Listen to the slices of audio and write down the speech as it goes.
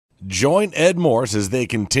Join Ed Morse as they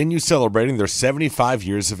continue celebrating their 75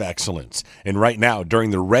 years of excellence. And right now,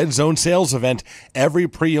 during the Red Zone sales event, every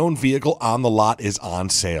pre-owned vehicle on the lot is on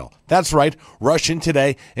sale. That's right, rush in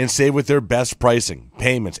today and save with their best pricing,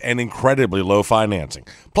 payments, and incredibly low financing.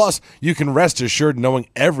 Plus, you can rest assured knowing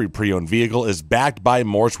every pre-owned vehicle is backed by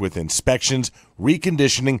Morse with inspections,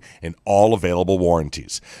 reconditioning, and all available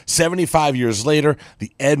warranties. 75 years later,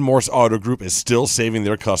 the Ed Morse Auto Group is still saving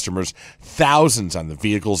their customers thousands on the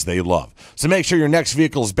vehicles they love. So make sure your next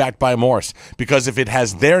vehicle is backed by Morse, because if it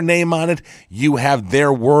has their name on it, you have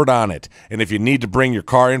their word on it. And if you need to bring your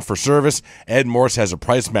car in for service, Ed Morse has a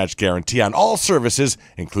price match guarantee on all services,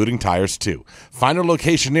 including tires too. Find a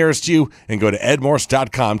location nearest you and go to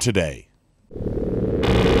edmorse.com today.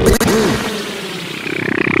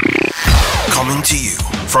 Coming to you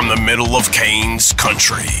from the middle of Canes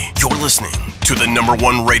country, you're listening to the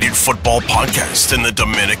 #1 rated football podcast in the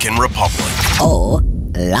Dominican Republic. Oh,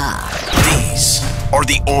 la. These are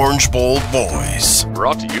the Orange Bowl Boys.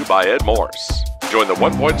 Brought to you by Ed Morse. Join the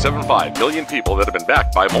 1.75 million people that have been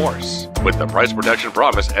backed by Morse. With the price protection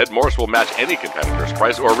promise, Ed Morse will match any competitor's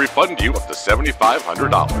price or refund you up to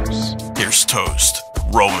 $7,500. Here's Toast,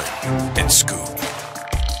 Roman, and Scoop.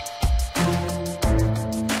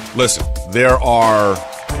 Listen, there are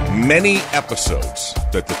many episodes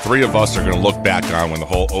that the three of us are going to look back on when the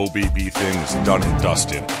whole OBB thing is done and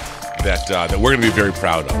dusted that we're going to be very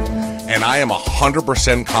proud of. And I am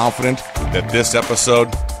 100% confident that this episode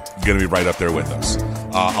is going to be right up there with us.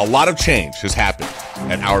 A lot of change has happened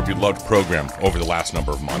at our beloved program over the last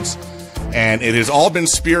number of months. And it has all been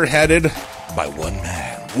spearheaded by one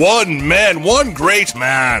man. One great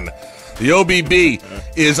man. The OBB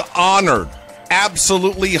is honored,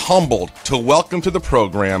 absolutely humbled to welcome to the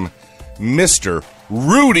program Mr.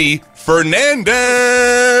 Rudy Fernandez.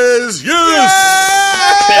 Yes!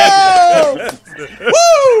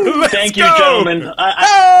 Woo! Thank you, gentlemen.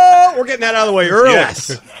 We're getting that out of the way early.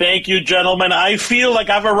 Yes. Thank you, gentlemen. I feel like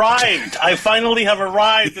I've arrived. I finally have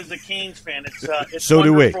arrived as a Canes fan. It's So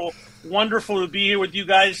do we. Wonderful to be here with you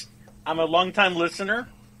guys. I'm a longtime listener.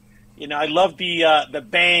 You know, I love the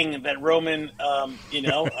bang that Roman,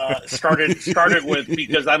 started with,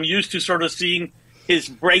 because I'm used to sort of seeing his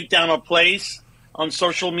breakdown of plays on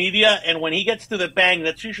social media, and when he gets to the bang,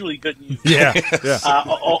 that's usually good news. Yeah.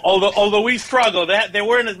 Although we struggle, there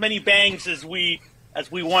weren't as many bangs as we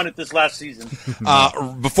wanted this last season.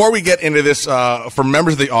 Before we get into this, for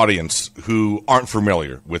members of the audience who aren't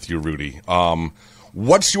familiar with you, Rudy,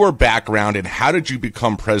 what's your background and how did you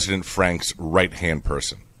become President Frenck's right-hand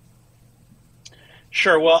person?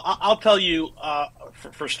 Sure. Well, I'll tell you,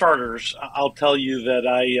 for starters, I'll tell you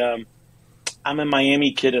that I'm a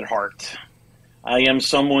Miami kid at heart. I am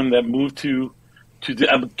someone that moved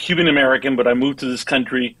I'm Cuban American, but I moved to this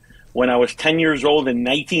country when I was 10 years old in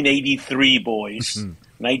 1983, boys.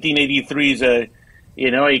 1983 is a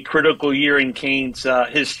critical year in Canes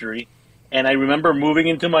history. And I remember moving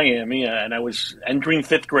into Miami, and I was entering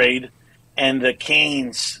 5th grade, and the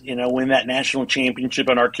Canes, win that national championship,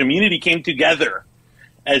 and our community came together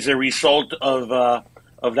as a result of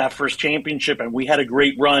that first championship, and we had a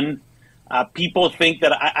great run. People think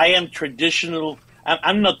that I am traditional.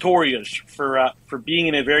 I'm notorious for being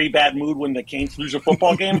in a very bad mood when the Canes lose a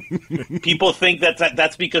football game. People think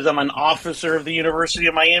that's because I'm an officer of the University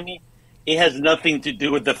of Miami. It has nothing to do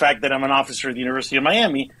with the fact that I'm an officer of the University of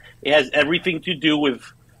Miami. It has everything to do with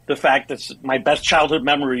the fact that my best childhood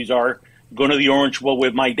memories are going to the Orange Bowl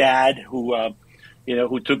with my dad, who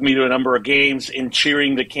took me to a number of games, and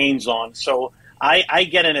cheering the Canes on. So I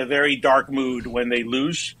get in a very dark mood when they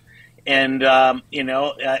lose. And and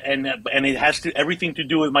it has everything to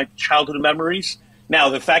do with my childhood memories. Now,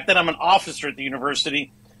 the fact that I'm an officer at the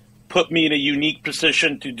university put me in a unique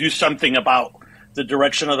position to do something about the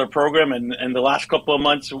direction of the program. And the last couple of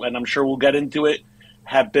months, and I'm sure we'll get into it,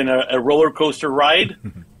 have been a roller coaster ride.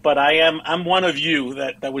 But I'm one of you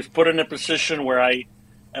that was put in a position where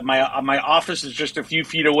my office is just a few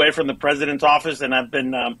feet away from the president's office, and I've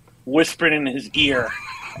been whispering in his ear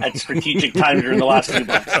at strategic times during the last few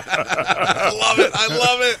months. I love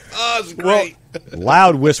it. Oh, it's great. Well,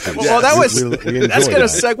 loud whispers. Well, that was that's going to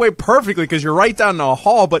segue perfectly because you're right down the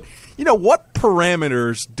hall. But, what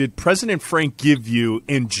parameters did President Frenck give you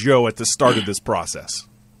and Joe at the start of this process?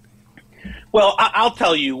 Well, I'll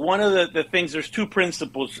tell you, one of the things, there's two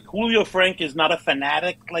principles. Julio Frenck is not a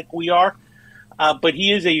fanatic like we are, but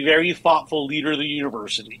he is a very thoughtful leader of the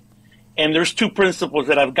university. And there's two principles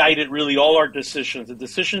that have guided really all our decisions. The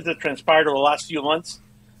decisions that transpired over the last few months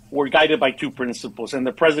were guided by two principles, and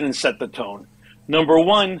the president set the tone. Number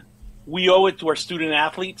one, we owe it to our student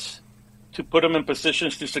athletes to put them in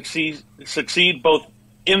positions to succeed both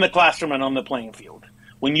in the classroom and on the playing field.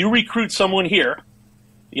 When you recruit someone here,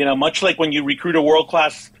 much like when you recruit a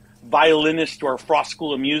world-class violinist to our Frost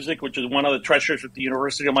School of Music, which is one of the treasures at the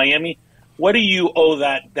University of Miami, what do you owe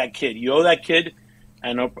that kid? You owe that kid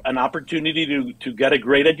an opportunity to get a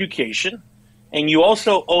great education, and you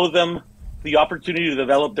also owe them the opportunity to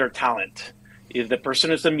develop their talent. If the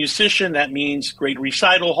person is a musician, that means great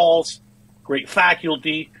recital halls, great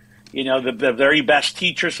faculty, the very best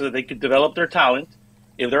teachers so that they could develop their talent.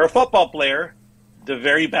 If they're a football player, the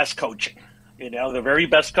very best coaching. The very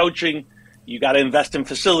best coaching, you got to invest in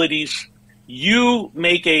facilities. You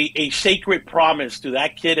make a sacred promise to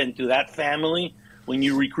that kid and to that family when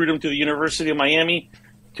you recruit them to the University of Miami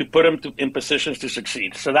to put them in positions to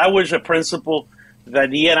succeed. So that was a principle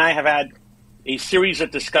that he and I have had a series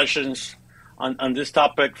of discussions on this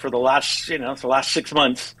topic for the last 6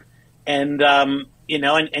 months. And, and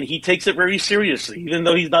he takes it very seriously. Even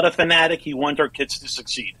though he's not a fanatic, he wants our kids to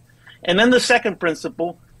succeed. And then the second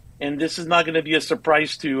principle, and this is not going to be a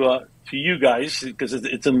surprise to you guys because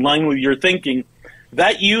it's in line with your thinking,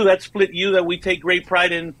 that split U that we take great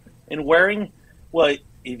pride in wearing, well,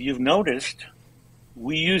 if you've noticed,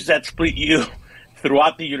 we use that split U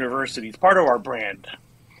throughout the university. It's part of our brand.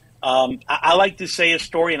 I like to say a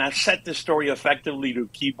story, and I've set this story effectively to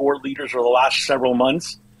keyboard leaders over the last several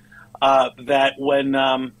months, that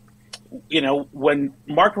when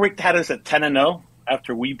Mark Richt had us at 10-0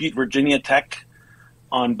 after we beat Virginia Tech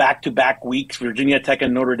on back-to-back weeks, Virginia Tech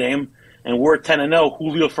and Notre Dame, and we're at 10-0,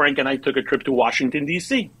 Julio Frenck and I took a trip to Washington,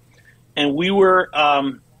 D.C. And we were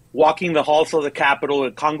walking the halls of the Capitol.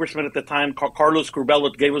 A congressman at the time, Carlos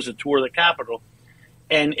Curbelo, gave us a tour of the Capitol.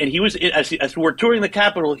 And he was, as we were touring the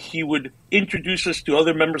Capitol, he would introduce us to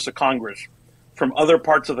other members of Congress from other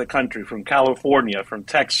parts of the country, from California, from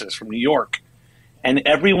Texas, from New York. And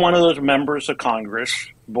every one of those members of Congress,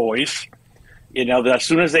 boys, as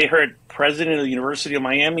soon as they heard president of the University of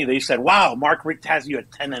Miami, they said, "Wow, Mark Richt has you at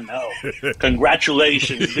 10-0.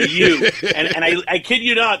 Congratulations to you." And I kid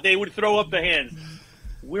you not, they would throw up the hands.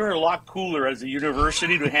 We're a lot cooler as a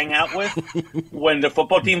university to hang out with when the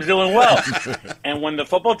football team's doing well. And when the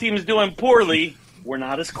football team's doing poorly, we're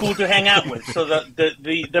not as cool to hang out with. So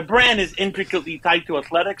the brand is intricately tied to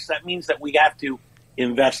athletics. That means that we have to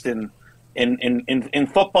invest in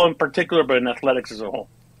football in particular, but in athletics as a whole.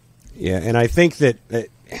 Yeah, and I think that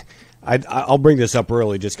I'll bring this up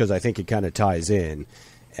early just because I think it kind of ties in.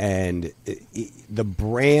 And the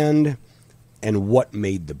brand and what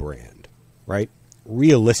made the brand, right?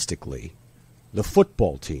 Realistically, the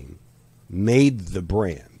football team made the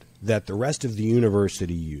brand that the rest of the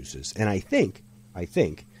university uses. And I think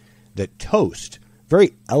that Toast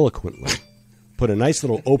very eloquently put a nice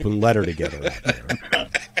little open letter together out there.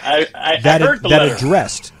 I heard the letter. That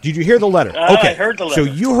addressed. Did you hear the letter? Okay. I heard the letter.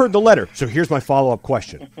 So you heard the letter. So here's my follow-up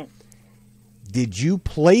question. Did you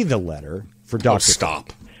play the letter for Dr.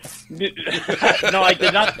 Stop. No, I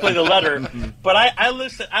did not play the letter, but I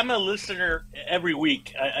listen. I'm a listener every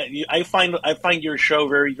week. I find your show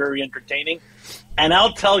very, very entertaining, and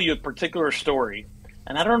I'll tell you a particular story.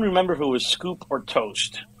 And I don't remember if it was Scoop or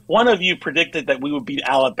Toast. One of you predicted that we would beat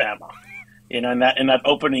Alabama, in that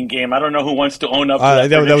opening game. I don't know who wants to own up to that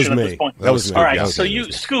prediction was at me. this point. That was me. All right, Yeah, so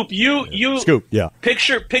you, Scoop, you Scoop, yeah.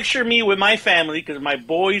 Picture me with my family because my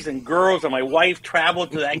boys and girls and my wife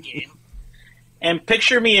traveled to that game. And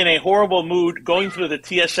picture me in a horrible mood going through the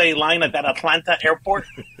TSA line at that Atlanta airport,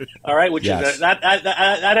 all right, which Yes. is that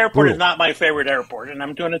airport Brutal. is not my favorite airport, and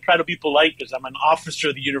I'm going to try to be polite because I'm an officer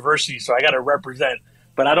of the university, so I got to represent.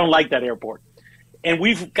 But I don't like that airport. And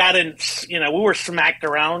we've gotten, we were smacked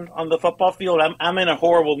around on the football field. I'm in a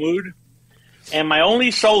horrible mood, and my only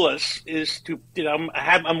solace is to,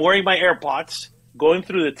 I'm wearing my AirPods, going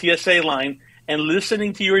through the TSA line and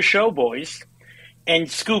listening to your show, boys. And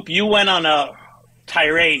Scoop, you went on a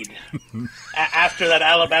tirade after that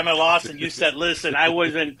Alabama loss, and you said, "Listen, I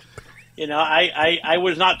wasn't, I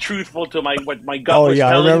was not truthful to what my gut was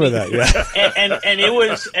telling me." I remember that. Yeah,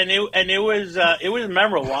 it was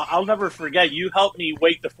memorable. I'll never forget. You helped me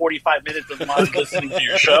wait the 45 minutes of my listening to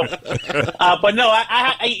your show. But no,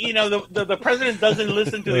 the president doesn't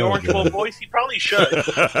listen to the Orange Bowl voice. He probably should.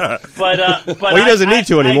 But he doesn't need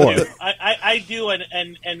to anymore. I do,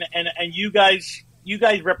 and you guys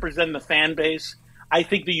represent the fan base. I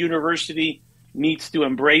think the university needs to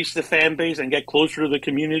embrace the fan base and get closer to the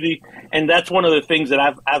community, and that's one of the things that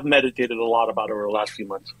I've meditated a lot about over the last few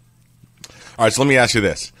months. All right, so let me ask you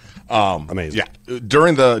this. Amazing. Yeah,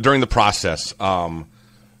 during the process,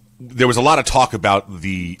 there was a lot of talk about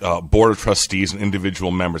the board of trustees and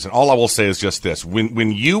individual members, and all I will say is just this: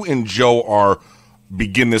 when you and Joe are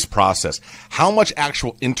begin this process, how much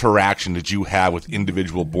actual interaction did you have with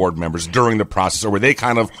individual board members during the process, or were they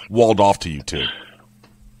kind of walled off to you too?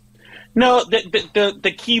 No,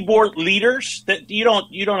 the keyboard leaders, that you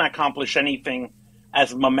don't accomplish anything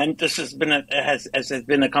as momentous as has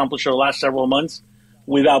been accomplished over the last several months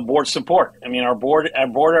without board support. I mean, our board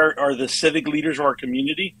are the civic leaders of our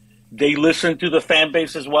community. They listen to the fan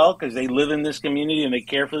base as well because they live in this community and they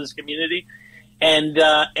care for this community. And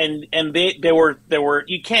they were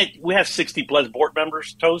you can't, we have 60 plus board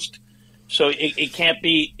members, Toast, so it can't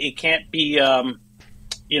be you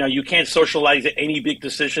can't socialize any big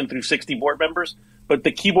decision through 60 board members. But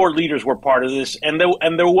the keyboard leaders were part of this, and there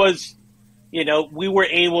was, we were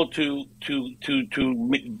able to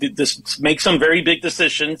make some very big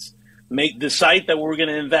decisions, decide that we're going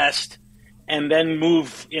to invest, and then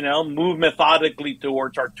move methodically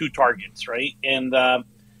towards our two targets, right? And I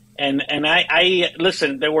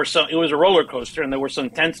listen. It was a roller coaster, and there were some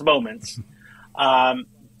tense moments,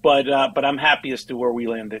 but I'm happy as to where we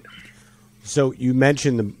landed. So you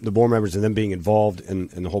mentioned the board members and them being involved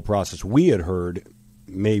in the whole process. We had heard,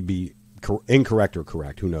 maybe incorrect or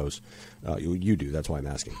correct, who knows? You do. That's why I'm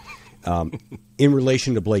asking. In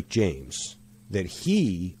relation to Blake James, that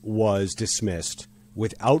he was dismissed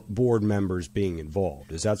without board members being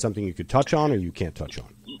involved. Is that something you could touch on, or you can't touch on?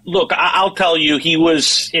 Look, I'll tell you, he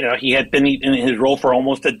was, he had been in his role for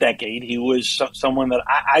almost a decade. He was someone that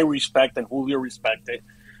I respect and who we respected.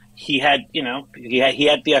 He had, he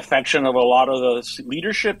had the affection of a lot of the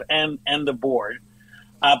leadership and the board.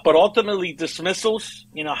 But ultimately, dismissals,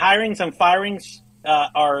 hirings and firings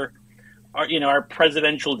are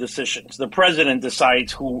presidential decisions. The president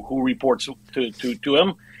decides who reports to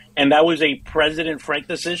him, and that was a President Frenck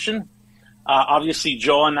decision. Obviously,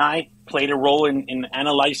 Joe and I played a role in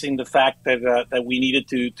analyzing the fact that we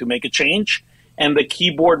needed to make a change, and the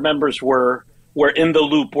key board members were in the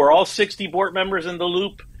loop. Were all 60 board members in the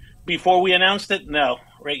loop before we announced it? No,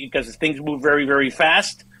 right? Because things move very, very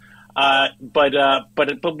fast. But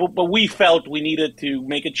we felt we needed to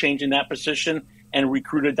make a change in that position and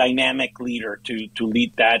recruit a dynamic leader to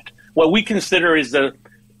lead that. What we consider is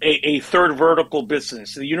a third vertical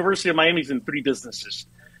business. The University of Miami is in three businesses: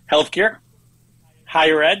 healthcare,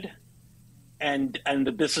 higher ed, and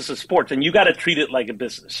the business of sports. And you got to treat it like a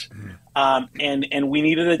business. And we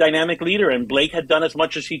needed a dynamic leader. And Blake had done as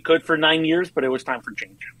much as he could for 9 years, but it was time for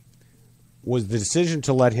change. Was the decision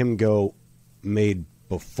to let him go made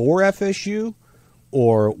before FSU,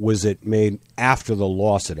 or was it made after the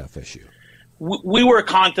loss at FSU? We were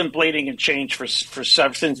contemplating a change for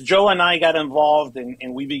since Joe and I got involved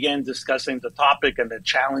and we began discussing the topic and the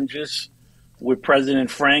challenges with President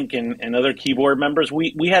Frenck and other keyboard members.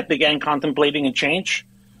 We had began contemplating a change,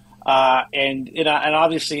 and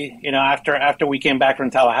obviously after we came back from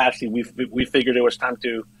Tallahassee, we figured it was time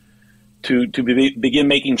to begin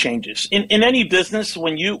making changes. In any business,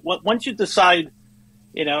 once you decide,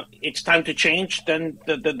 it's time to change, then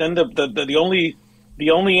the only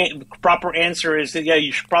proper answer is that,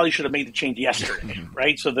 you probably should have made the change yesterday,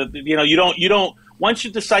 right? So that you don't once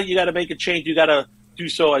you decide you got to make a change, you got to do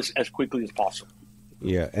so as quickly as possible.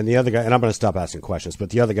 Yeah, and the other guy, and I'm going to stop asking questions, but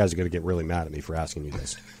the other guys are going to get really mad at me for asking you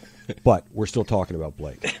this. But we're still talking about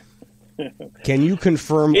Blake. Can you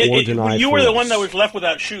confirm or deny? You were the one that was left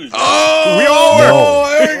without shoes. Right? Oh, we all were. Oh,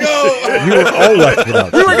 there you go. You were all left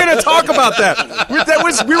without shoes. We were going to talk about that.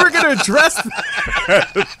 We were going to address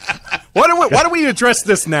that. Why don't we address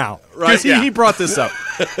this now? Because he brought this up,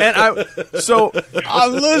 and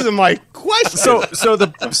I'm losing my question. So the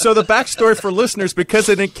backstory for listeners, because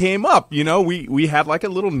it came up, we had like a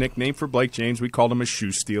little nickname for Blake James. We called him a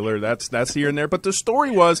shoe stealer. That's here and there. But the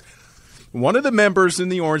story was, one of the members in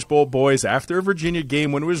the Orange Bowl boys, after a Virginia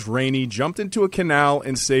game when it was rainy, jumped into a canal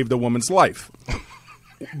and saved a woman's life.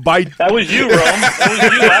 That was you, Rome. That was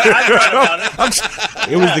you. I about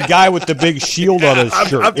it. It was the guy with the big shield on his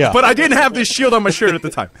shirt. But I didn't have this shield on my shirt at the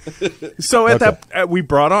time. So we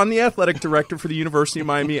brought on the athletic director for the University of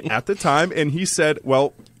Miami at the time, and he said,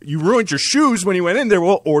 well, you ruined your shoes when you went in there.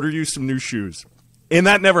 We'll order you some new shoes. And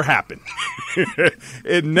that never happened.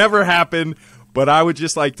 It never happened. But I would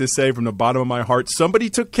just like to say from the bottom of my heart, somebody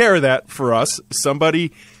took care of that for us.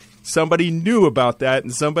 Somebody knew about that,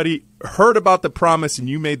 and somebody heard about the promise, and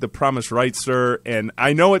you made the promise right, sir. And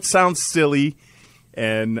I know it sounds silly,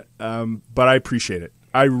 but I appreciate it.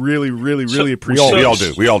 I really, really, really appreciate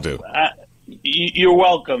it. We all do. You're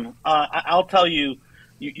welcome. I'll tell you.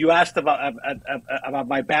 You asked about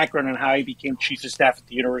my background and how I became chief of staff at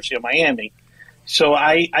the University of Miami. So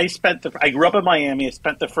I grew up in Miami. I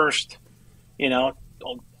spent the first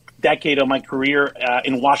decade of my career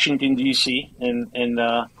in Washington D.C. and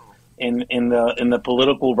in the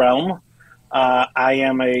political realm. I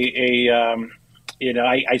am I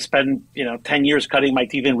spent 10 years cutting my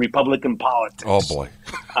teeth in Republican politics. Oh boy.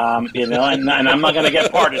 And I'm not going to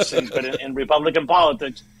get partisan, but in Republican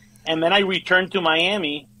politics. And then I returned to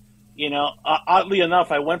Miami. Oddly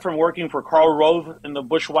enough, I went from working for Karl Rove in the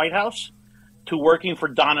Bush White House to working for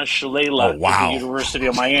Donna Shalala at the University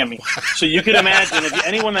of Miami. So you can imagine, if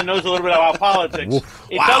anyone that knows a little bit about politics,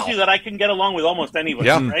 it tells you that I can get along with almost anybody,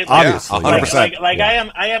 right? Obviously.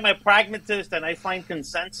 100%. I am a pragmatist, and I find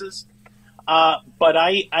consensus. But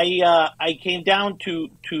I came down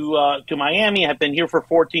to Miami. I've been here for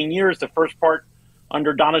 14 years, the first part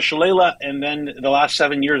under Donna Shalala, and then the last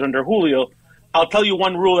 7 years under Julio. I'll tell you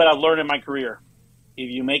one rule that I've learned in my career. If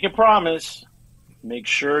you make a promise, make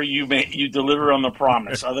sure you deliver on the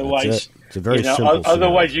promise. Otherwise, it's a very simple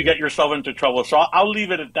otherwise you get yourself into trouble. So I'll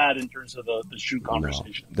leave it at that in terms of the shoe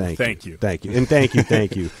conversation. No, thank you. And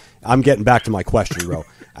thank you. I'm getting back to my question, Ro.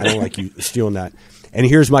 I don't like you stealing that. And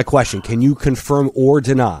here's my question. Can you confirm or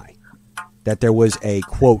deny that there was a,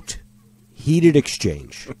 quote, heated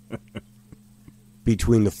exchange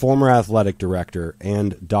between the former athletic director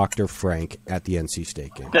and Dr. Frenck at the NC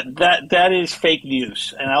State game? That is fake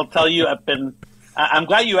news. And I'll tell you, I'm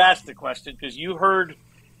glad you asked the question, because you heard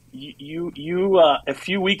a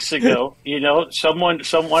few weeks ago,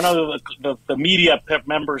 one of the media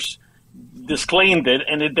members disclaimed it,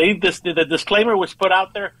 and the disclaimer was put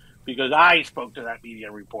out there because I spoke to that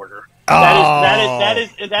media reporter.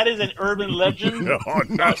 That is an urban legend.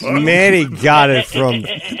 Manny got it from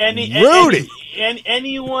Rudy.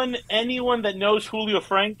 Anyone that knows Julio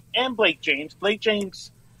Frenck and Blake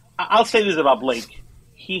James, I'll say this about Blake.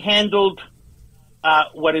 He handled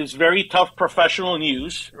what is very tough professional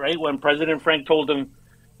news, right? When President Frenck told him,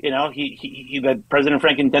 that President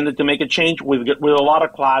Frenck intended to make a change with a lot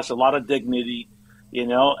of class, a lot of dignity,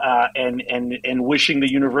 and wishing the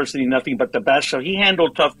university nothing but the best. So he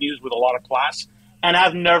handled tough news with a lot of class. And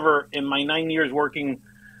I've never, in my 9 years working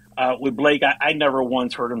with Blake, I never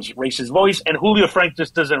once heard him raise his voice. And Julio Frenck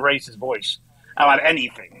just doesn't raise his voice about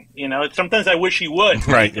anything. Sometimes I wish he would.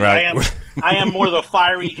 Right. I am more the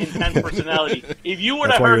fiery, intense personality. If you would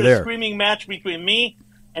have heard a screaming match between me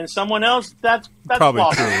and someone else, that's probably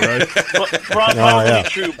possible. true, right? Probably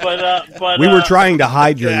true. But we were trying to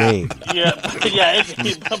hide your name.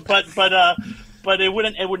 But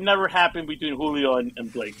it would never happen between Julio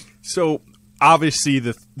and Blake. So obviously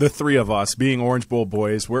the three of us, being Orange Bowl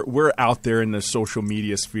boys, we're out there in the social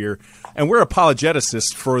media sphere, and we're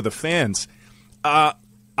apologetists for the fans. I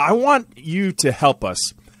want you to help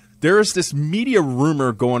us. There is this media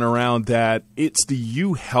rumor going around that it's the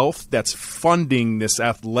U Health that's funding this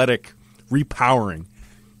athletic repowering.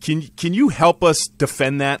 Can you help us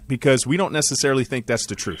defend that? Because we don't necessarily think that's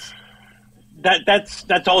the truth.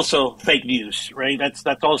 That's also fake news, right? That's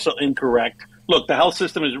also incorrect. Look, the health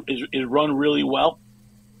system is run really well,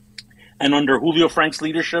 and under Julio Frenck's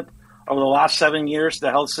leadership over the last 7 years,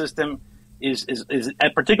 the health system is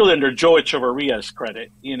particularly under Joe Echevarria's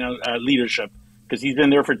credit, leadership. Because he's been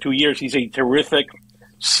there for 2 years. He's a terrific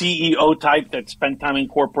CEO type that spent time in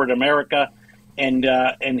corporate America, and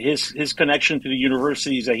his connection to the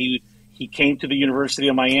university is that he came to the University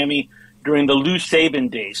of Miami during the Lou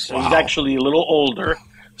Saban days. So he's actually a little older,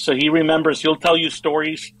 so he remembers. He'll tell you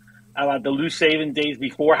stories about the Lou Saban days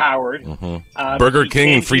before Howard. Mm-hmm. Burger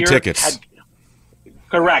King and free tickets.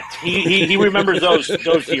 Correct. He remembers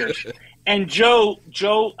those years. And Joe,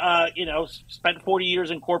 spent 40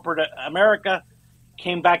 years in corporate America.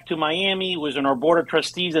 Came back to Miami, was on our board of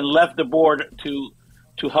trustees, and left the board to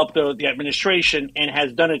help the administration, and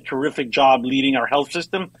has done a terrific job leading our health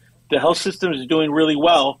system. The health system is doing really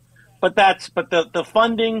well, but the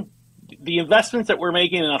funding, the investments that we're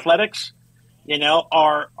making in athletics,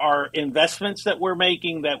 are investments that we're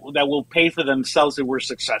making that will pay for themselves if we're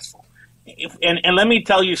successful. And let me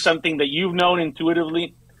tell you something that you've known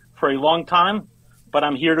intuitively for a long time, but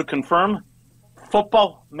I'm here to confirm: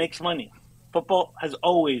 football makes money. Football has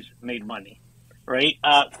always made money, right?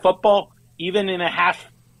 Football, even in a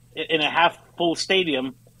half full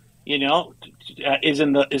stadium, is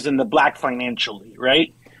in the black financially,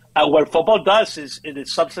 right? What football does is it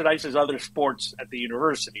subsidizes other sports at the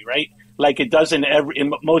university, right? Like it does in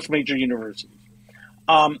most major universities.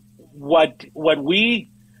 What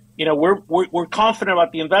we, we're confident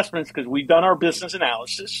about the investments because we've done our business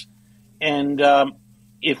analysis, and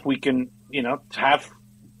if we can, have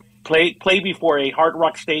play before a Hard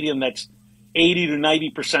Rock Stadium that's 80 to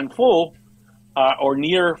 90% full or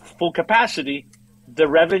near full capacity, the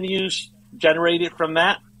revenues generated from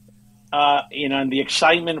that, and the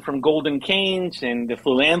excitement from Golden Canes and the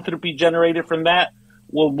philanthropy generated from that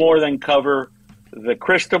will more than cover the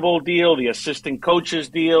Cristobal deal, the assistant coaches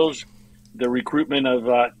deals, the recruitment of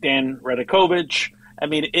Dan Radakovich. I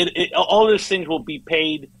mean, all these things will be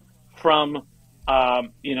paid from,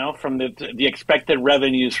 from the expected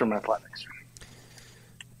revenues from athletics.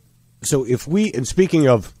 So and speaking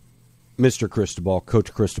of Mr. Cristobal,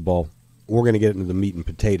 Coach Cristobal, we're going to get into the meat and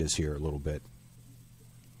potatoes here a little bit.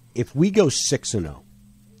 If we go 6-0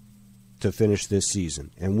 to finish this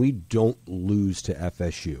season and we don't lose to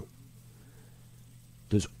FSU,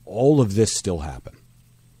 does all of this still happen?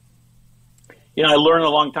 I learned a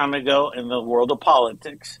long time ago in the world of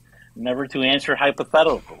politics never to answer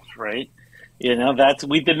hypotheticals, right?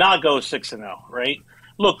 We did not go 6-0, right?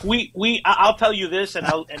 Look, I'll tell you this, and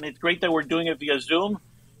it's great that we're doing it via Zoom,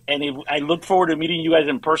 and I look forward to meeting you guys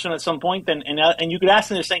in person at some point. And you could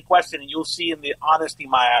ask me the same question, and you'll see in the honesty in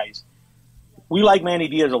my eyes. We like Manny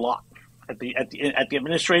Diaz a lot at the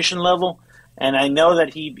administration level, and I know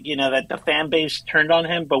that that the fan base turned on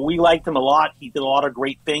him, but we liked him a lot. He did a lot of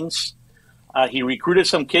great things. He recruited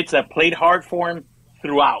some kids that played hard for him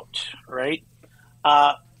throughout, right?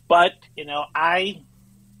 But I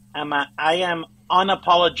am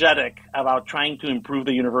unapologetic about trying to improve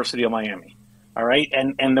the University of Miami. All right,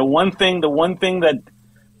 and the one thing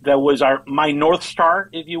that was my North Star,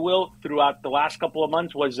 if you will, throughout the last couple of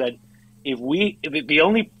months was that the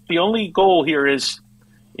only goal here is,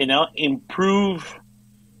 improve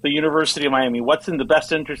the University of Miami. What's in the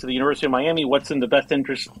best interest of the University of Miami? What's in the best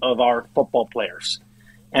interest of our football players?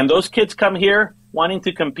 And those kids come here wanting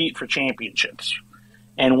to compete for championships.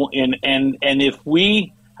 And if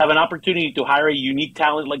we have an opportunity to hire a unique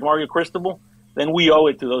talent like Mario Cristobal, then we owe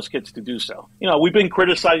it to those kids to do so. We've been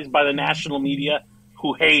criticized by the national media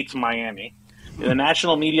who hates Miami. The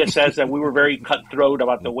national media says that we were very cutthroat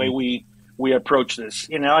about the way we approach this.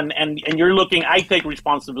 And you're looking, I take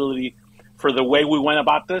responsibility for the way we went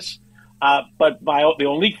about this. But the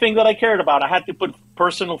only thing that I cared about, I had to put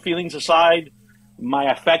personal feelings aside, my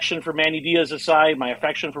affection for Manny Diaz aside, my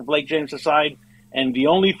affection for Blake James aside, and the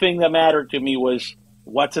only thing that mattered to me was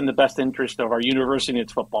what's in the best interest of our university and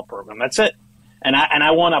its football program. That's it. And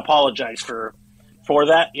I want to apologize for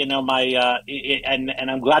that.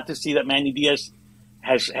 And I'm glad to see that Manny Diaz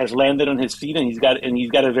has landed on his feet and he's got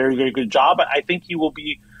a very, very good job. I think he will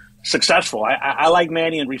be successful. I like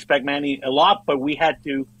Manny and respect Manny a lot, but we had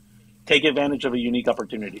to take advantage of a unique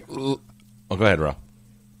opportunity. Oh, go ahead, Rob.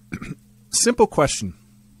 Simple question.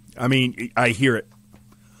 I mean, I hear it,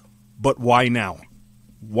 but why now?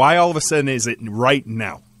 Why all of a sudden is it right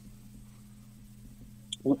now?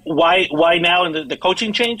 Why now in the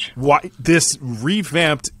coaching change? Why this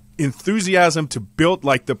revamped enthusiasm to build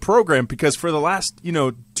like the program? Because for the last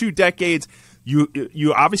 2 decades,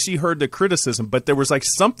 you obviously heard the criticism, but there was like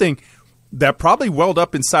something that probably welled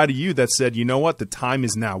up inside of you that said, you know what, the time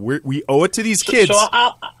is now. We owe it to these kids. So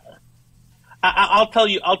I'll tell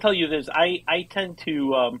you this. I tend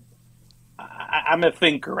to. I'm a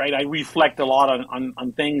thinker, right? I reflect a lot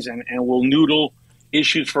on things and will noodle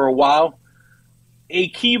issues for a while. A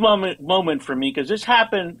key moment for me, because this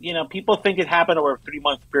happened, people think it happened over a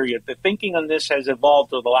 3-month period. The thinking on this has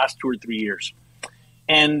evolved over the last 2 or 3 years.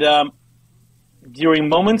 And during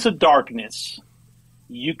moments of darkness,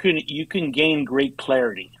 you can gain great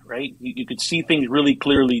clarity, right? You could see things really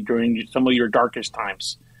clearly during some of your darkest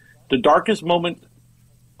times. The darkest moment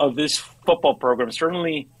of this football program,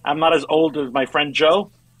 certainly I'm not as old as my friend Joe.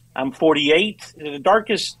 I'm 48. The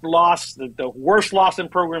darkest loss, the worst loss in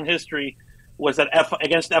program history was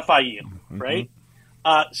against FIU, right?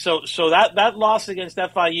 So that loss against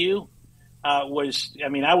FIU was,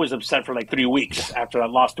 I was upset for like 3 weeks after that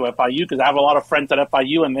loss to FIU because I have a lot of friends at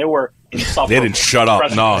FIU and they were insufferable. They didn't shut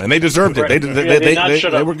up, no, and they deserved it.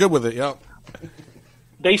 They were good with it, yeah.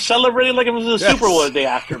 They celebrated like it was the Super Bowl the day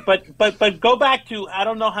after. But go back to, I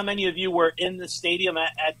don't know how many of you were in the stadium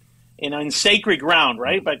at in sacred ground,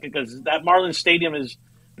 right? But because that Marlins Stadium is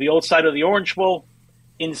the old side of the Orange Bowl.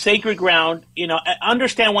 In sacred ground,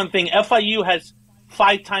 understand one thing: FIU has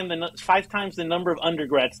 5 times the number of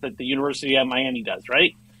undergrads that the University of Miami does,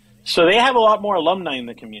 right? So they have a lot more alumni in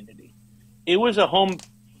the community. It was a home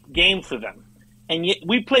game for them, and yet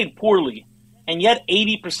we played poorly. And yet,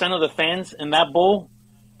 80% of the fans in that bowl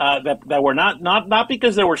that were not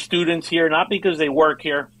because there were students here, not because they work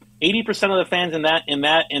here. 80% of the fans in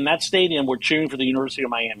that stadium were cheering for the University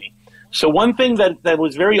of Miami. So one thing that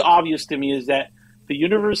was very obvious to me is that the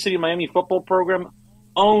University of Miami football program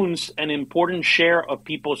owns an important share of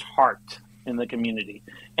people's heart in the community.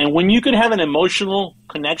 And when you can have an emotional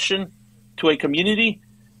connection to a community,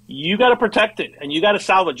 you got to protect it and you got to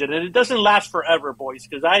salvage it. And it doesn't last forever, boys,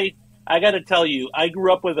 because I got to tell you, I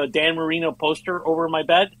grew up with a Dan Marino poster over my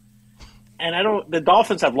bed, and the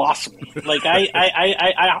Dolphins have lost me. Like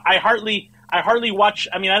I hardly watch.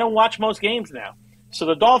 I mean, I don't watch most games now. So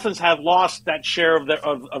the Dolphins have lost that share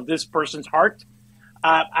of this person's heart.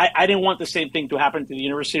 I didn't want the same thing to happen to the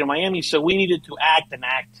University of Miami, so we needed to act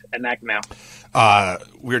now.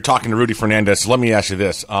 We were talking to Rudy Fernandez. So let me ask you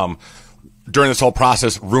this. During this whole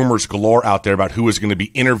process, rumors galore out there about who is going to be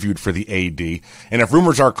interviewed for the AD. And if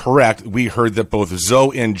rumors are correct, we heard that both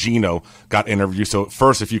Zoe and Gino got interviewed. So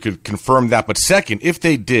first, if you could confirm that. But second, if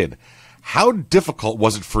they did, how difficult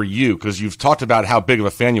was it for you, because you've talked about how big of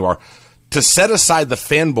a fan you are, to set aside the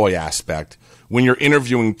fanboy aspect when you're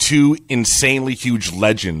interviewing two insanely huge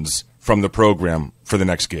legends from the program for the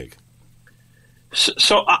next gig?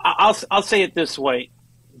 So I'll say it this way: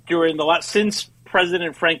 since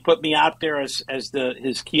President Frenck put me out there as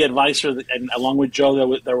his key advisor, and along with Joe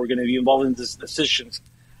that were going to be involved in these decisions,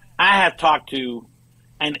 I have talked to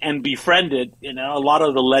and befriended a lot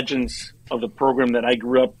of the legends of the program that I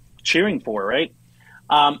grew up cheering for, right?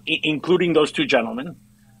 Including those two gentlemen.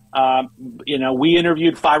 We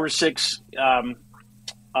interviewed 5 or 6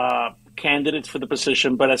 candidates for the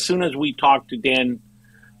position, but as soon as we talked to Dan,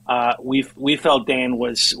 we felt Dan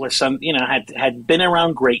was some had been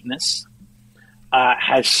around greatness,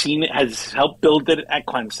 has helped build it at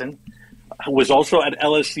Clemson, was also at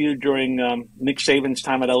LSU during Nick Saban's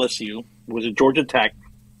time at LSU, was at Georgia Tech.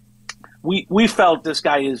 We felt this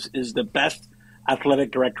guy is the best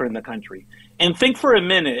athletic director in the country. And think for a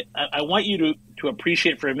minute, I want you to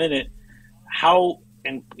appreciate for a minute how,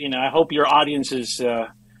 and I hope your audience is, I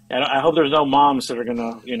hope there's no moms that are going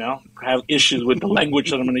to, have issues with the language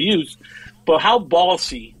that I'm going to use, but how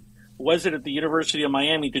ballsy was it at the University of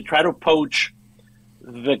Miami to try to poach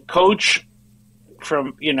the coach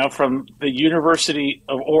from the University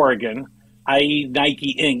of Oregon, i.e.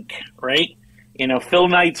 Nike Inc., right? Phil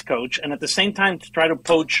Knight's coach, and at the same time to try to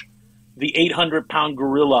poach the 800-pound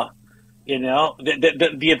gorilla,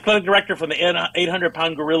 the athletic director from the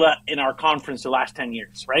 800-pound gorilla in our conference the last 10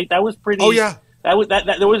 years, right? That was pretty. Oh yeah. There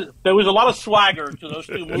was a lot of swagger to those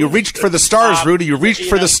two moves. You reached for the stars, Rudy. You reached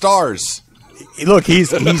for the stars. Look, he's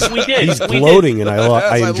gloating, and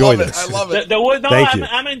I enjoy this. I love it. Thank you.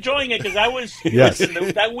 I'm enjoying it because I was yes.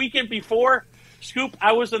 that weekend before Scoop.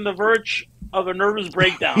 I was on the verge of a nervous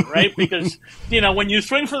breakdown, right? Because when you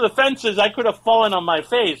swing for the fences, I could have fallen on my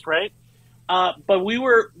face, right? But we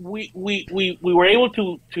were able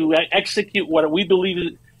to execute what we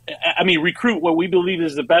believe recruit what we believe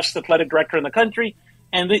is the best athletic director in the country,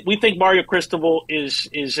 and we think Mario Cristobal is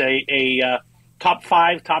a top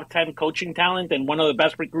 5, top 10 coaching talent and one of the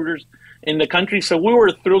best recruiters in the country. So we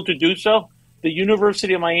were thrilled to do so. The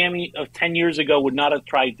University of Miami of 10 years ago would not have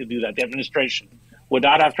tried to do that. The administration would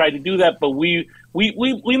not have tried to do that, but we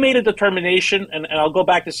made a determination, and I'll go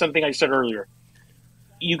back to something I said earlier.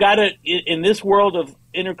 You got to, in this world of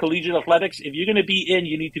intercollegiate athletics, if you're going to be in,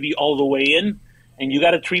 you need to be all the way in, and you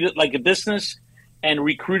got to treat it like a business, and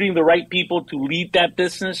recruiting the right people to lead that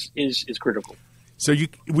business is critical. So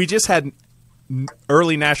we just had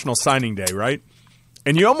early National Signing Day, right?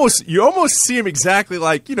 And you almost see him exactly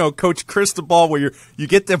like, Coach Cristobal, where you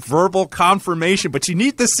get the verbal confirmation, but you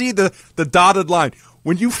need to see the dotted line.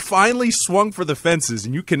 When you finally swung for the fences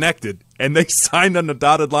and you connected and they signed on the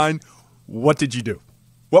dotted line, what did you do?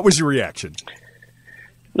 What was your reaction?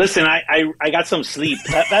 Listen, I got some sleep.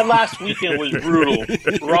 That last weekend was brutal.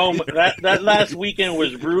 Rome, that last weekend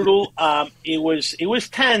was brutal. It was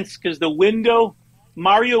tense because the window,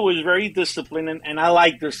 Mario was very disciplined, and I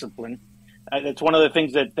like discipline. That's one of the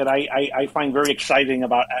things that I find very exciting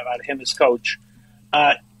about him as coach.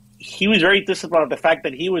 He was very disciplined about the fact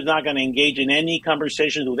that he was not going to engage in any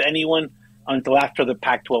conversations with anyone until after the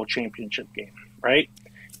Pac-12 championship game, right?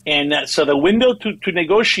 And so the window to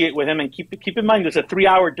negotiate with him, and keep in mind there's a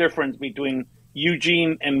 3-hour difference between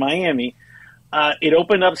Eugene and Miami. It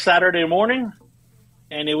opened up Saturday morning,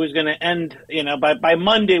 and it was going to end. By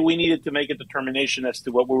Monday we needed to make a determination as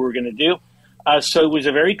to what we were going to do. So it was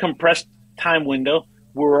a very compressed time window.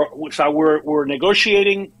 We're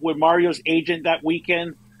negotiating with Mario's agent that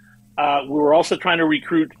weekend. We were also trying to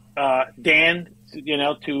recruit Dan,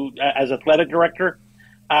 as athletic director.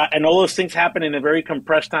 And all those things happen in a very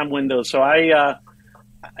compressed time window. So I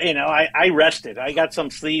rested. I got some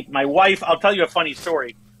sleep. My wife, I'll tell you a funny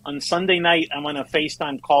story. On Sunday night, I'm on a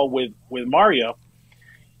FaceTime call with Mario,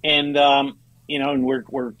 and and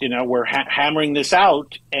we're hammering this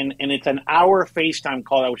out, and it's an hour FaceTime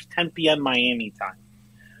call. That was 10 p.m. Miami time.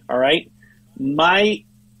 All right, my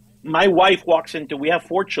wife walks into. We have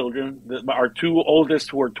 4 children. Our 2 oldest,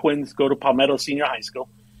 who are twins, go to Palmetto Senior High School.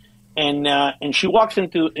 and she walks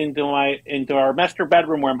into our master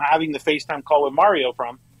bedroom where I'm having the FaceTime call with Mario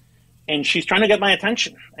from, and she's trying to get my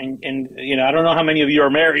attention. And I don't know how many of you are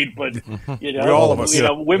married, but all of us,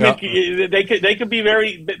 women they could be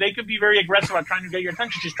very aggressive on trying to get your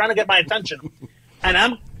attention. She's trying to get my attention, and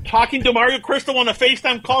I'm talking to Mario Cristobal on a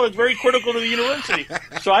FaceTime call that's very critical to the university.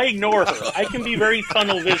 So I ignore her. I can be very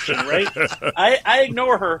tunnel vision, right? I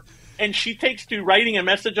ignore her, and she takes to writing a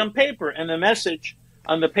message on paper, and the message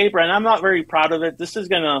on the paper, and I'm not very proud of it. This is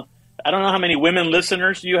gonna, I don't know how many women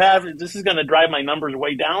listeners you have. This is gonna drive my numbers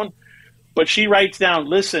way down. But she writes down,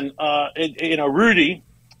 listen, Rudy,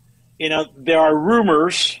 there are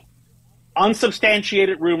rumors,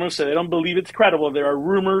 unsubstantiated rumors, so they don't believe it's credible. There are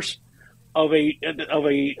rumors of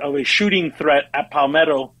a shooting threat at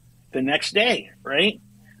Palmetto the next day, right?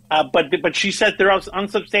 But she said they're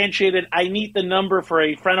unsubstantiated. I need the number for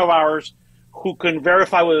a friend of ours who can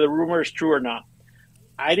verify whether the rumor is true or not.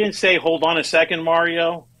 I didn't say, hold on a second,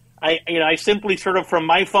 Mario. I simply sort of from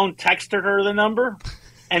my phone texted her the number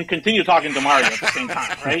and continue talking to Mario at the same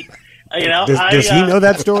time, right? Does he know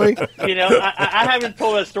that story? I haven't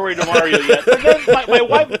told that story to Mario yet. But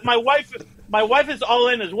then my wife is all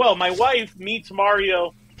in as well. My wife meets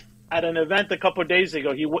Mario at an event a couple of days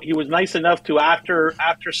ago. He was nice enough to after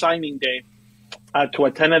signing day to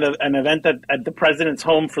attend an event at the president's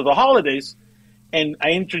home for the holidays, and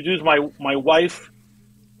I introduced my wife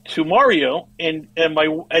to Mario, and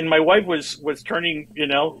my wife was turning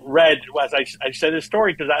red as I said this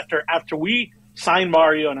story, because after we signed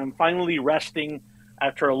Mario and I'm finally resting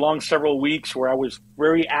after a long several weeks where I was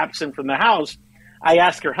very absent from the house, I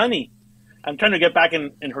asked her, honey, I'm trying to get back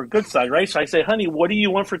in her good side, right? So I say, honey, what do you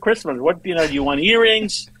want for Christmas? What do you want,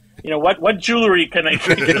 earrings? What jewelry can I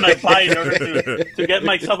buy in order to get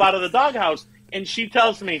myself out of the doghouse? And she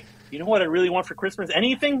tells me, you know what I really want for Christmas?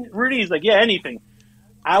 Anything, Rudy? He's like, yeah, anything.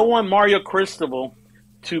 I want Mario Cristobal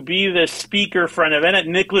to be the speaker for an event at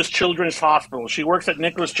Nicholas Children's Hospital. She works at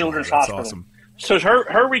Nicholas Children's Hospital. Awesome. So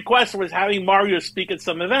her request was having Mario speak at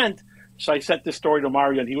some event. So I sent this story to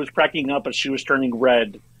Mario, and he was cracking up, but she was turning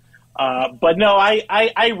red. But no,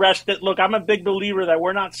 I rested. Look, I'm a big believer that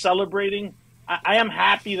we're not celebrating. I am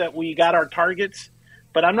happy that we got our targets,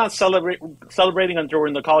 but I'm not celebrating until we're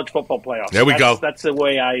in the college football playoffs. There we go. That's the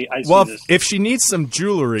way I see Well, this. if she needs some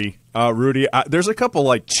jewelry, Rudy, there's a couple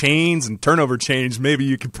like chains and turnover chains. Maybe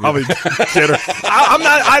you could probably get her.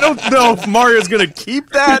 I don't know if Mario's going to keep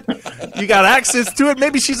that. You got access to it.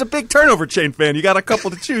 Maybe she's a big turnover chain fan. You got a couple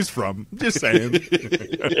to choose from. Just saying.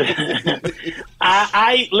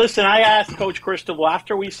 Listen. I asked Coach Cristobal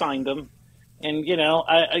after we signed him, and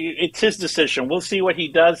it's his decision. We'll see what he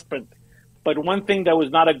does, But one thing that was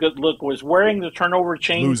not a good look was wearing the turnover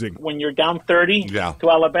chain when you're down 30 to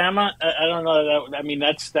Alabama. I don't know. I mean,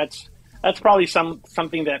 that's probably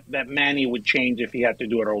something that Manny would change if he had to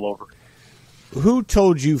do it all over. Who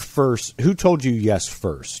told you first? Who told you yes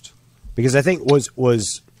first? Because I think was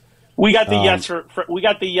we got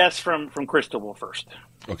the yes from Cristobal first.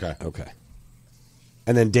 Okay.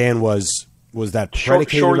 And then Dan was that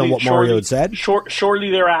predicated on what Mario had said? Shortly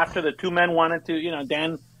thereafter, the two men wanted to.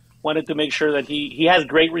 Dan wanted to make sure that he has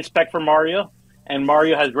great respect for Mario, and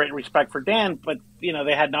Mario has great respect for Dan, but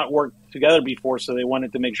they had not worked together before, so they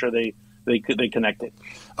wanted to make sure they connected.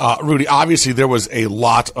 Rudy, obviously there was a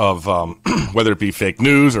lot of whether it be fake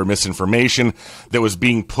news or misinformation that was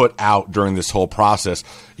being put out during this whole process.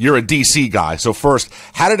 You're a DC guy, so first,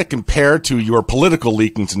 how did it compare to your political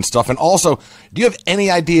leakings and stuff? And also, do you have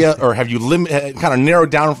any idea, or have you kind of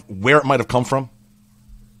narrowed down where it might have come from?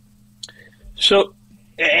 So,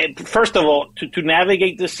 first of all, to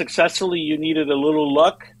navigate this successfully, you needed a little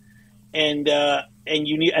luck, and I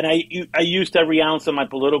used every ounce of my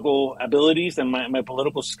political abilities and my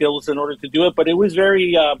political skills in order to do it. But it was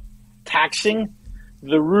very taxing.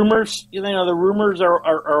 The rumors,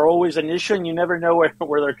 are always an issue, and you never know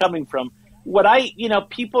where they're coming from. What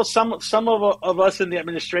people, some of us in the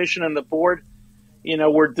administration and the board,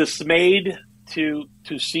 were dismayed to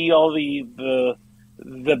see all the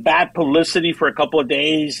bad publicity for a couple of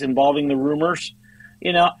days involving the rumors.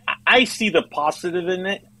 I see the positive in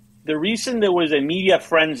it. The reason there was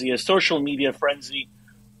a social media frenzy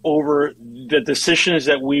over the decisions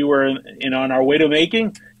that we were on our way to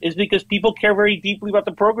making is because people care very deeply about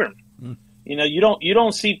the program. You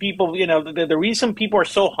don't see people, the reason people are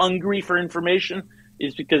so hungry for information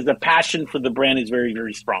is because the passion for the brand is very,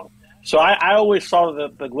 very strong. So I always saw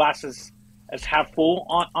the glasses as half full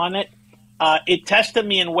on it. It tested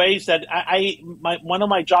me in ways that one of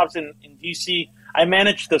my jobs in DC, I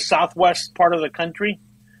managed the southwest part of the country.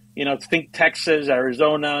 Think Texas,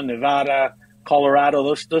 Arizona, Nevada, Colorado,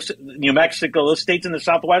 those New Mexico, those states in the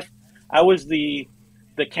southwest. I was the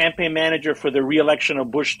campaign manager for the re-election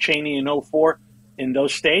of Bush Cheney in 2004 in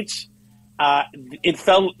those states. It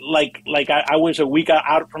felt like I was a week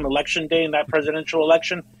out from election day in that presidential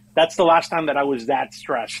election. That's the last time that I was that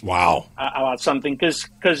stressed. Wow. About something,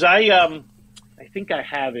 because I think I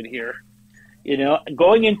have it here.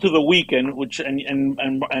 Going into the weekend, which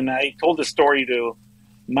and I told the story to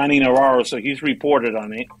Manny Navarro, so he's reported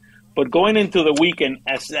on it. But going into the weekend,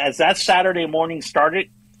 as that Saturday morning started,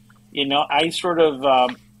 I sort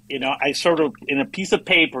of in a piece of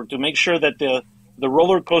paper to make sure that the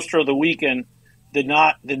roller coaster of the weekend did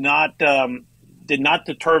not deter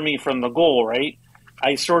me from the goal. Right,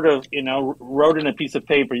 I sort of wrote in a piece of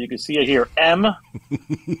paper. You can see it here: M,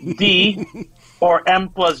 D, or M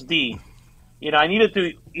plus D. I needed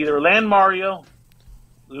to either land Mario,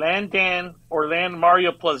 land Dan, or land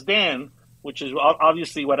Mario plus Dan, which is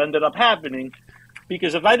obviously what ended up happening.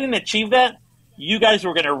 Because if I didn't achieve that, you guys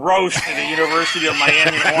were going to roast the University of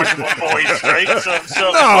Miami Orange boys, right? So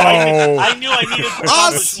I knew I needed to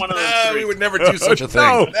accomplish one of those three. We would never do such a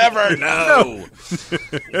thing. Never, no.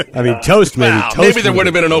 I mean, toast maybe. Wow. Toast Maybe there would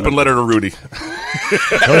have been an open letter to Rudy.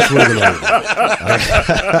 Toast would have been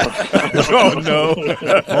Oh no!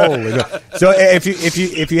 Holy no. So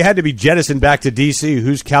if you had to be jettisoned back to D.C.,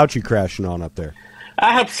 whose couch you crashing on up there?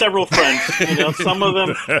 I have several friends. Some of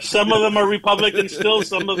them are Republicans still.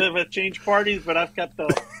 Some of them have changed parties, but I've kept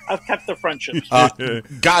the friendships.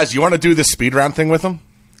 Guys, you want to do this speed round thing with them?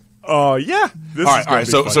 Yeah. All right.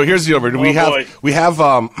 So here's the overview. We have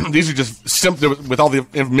these are just simply with all the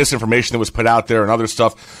misinformation that was put out there and other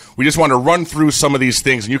stuff. We just want to run through some of these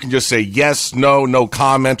things, and you can just say yes, no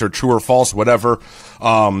comment, or true or false, whatever.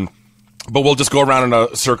 But we'll just go around in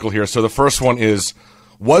a circle here. So the first one is: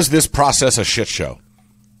 was this process a shit show?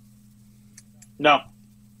 No.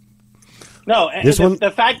 And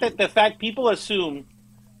the fact people assume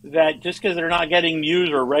that just because they're not getting news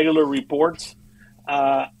or regular reports,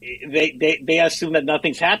 they assume that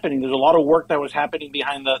nothing's happening. There's a lot of work that was happening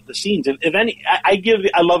behind the scenes. And if any,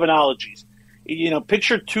 I love analogies.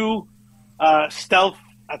 Picture two stealth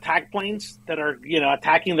attack planes that are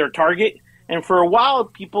attacking their target. And for a while,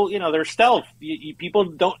 people they're stealth. People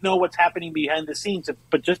don't know what's happening behind the scenes.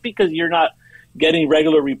 But just because you're not getting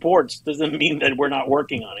regular reports doesn't mean that we're not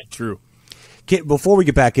working on it. True. Before we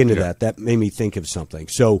get back into that made me think of something.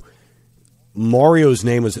 So Mario's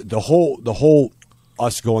name was the whole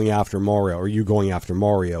us going after Mario, or you going after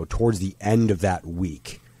Mario, towards the end of that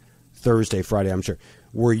week, Thursday, Friday, I'm sure.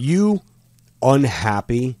 Were you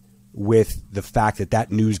unhappy with the fact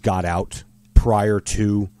that news got out prior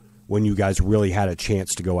to when you guys really had a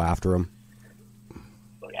chance to go after him?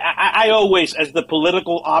 I always, as the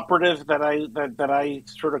political operative that I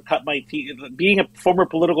sort of cut my teeth, being a former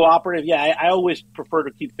political operative, I always prefer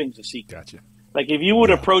to keep things a secret. Gotcha. Like if you would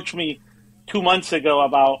approach me 2 months ago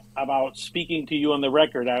about speaking to you on the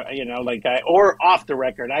record, or off the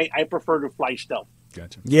record, I prefer to fly stealth.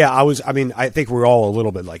 Gotcha. Yeah, I think we're all a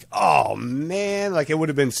little bit like, oh man, like it would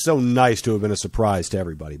have been so nice to have been a surprise to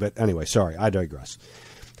everybody. But anyway, sorry, I digress.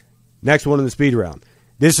 Next one in the speed round.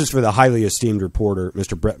 This is for the highly esteemed reporter,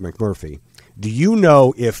 Mr. Brett McMurphy. Do you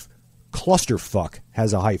know if clusterfuck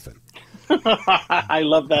has a hyphen? I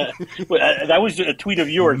love that. That was a tweet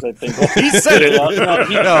of yours, I think. He said it. Brett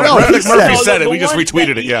McMurphy said it. We just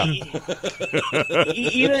retweeted it. Yeah.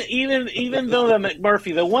 Even though the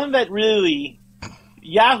McMurphy, the one that really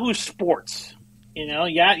Yahoo Sports,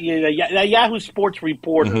 that Yahoo Sports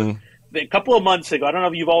reporter, a couple of months ago. I don't know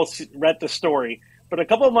if you've all read the story. But a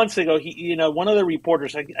couple of months ago, one of the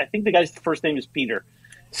reporters, I think the guy's first name is Peter,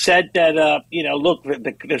 said that, look,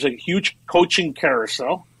 there's a huge coaching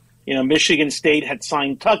carousel. Michigan State had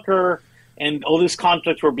signed Tucker, and all these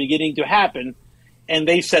conflicts were beginning to happen. And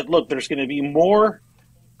they said, look, there's going to be more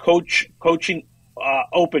coaching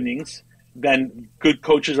openings than good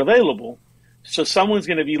coaches available. So someone's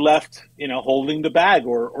going to be left, holding the bag,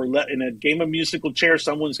 or in a game of musical chairs,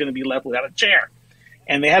 someone's going to be left without a chair.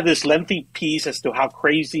 And they have this lengthy piece as to how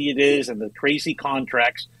crazy it is and the crazy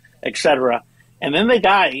contracts, etc. And then the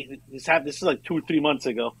guy, this is like 2 or 3 months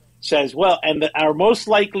ago, says, well, and our most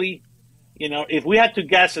likely, if we had to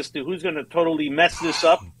guess as to who's going to totally mess this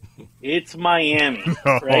up, it's Miami,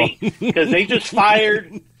 right? Because they just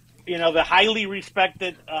fired, the highly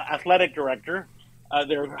respected athletic director,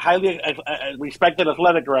 their highly respected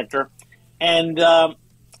athletic director, and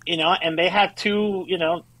and they have two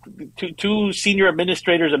senior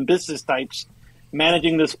administrators and business types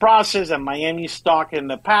managing this process, and Miami's stock in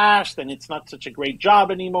the past, and it's not such a great job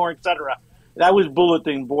anymore, etc. that was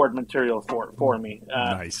bulletin board material for me.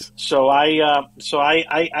 Nice. So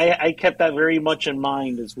I kept that very much in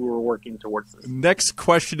mind as we were working towards this. Next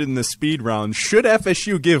question in the speed round: should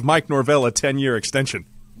FSU give Mike Norvell a 10-year extension?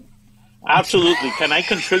 Absolutely. Can I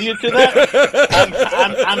contribute to that?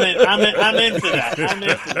 I'm into that.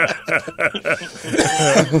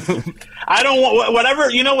 I don't want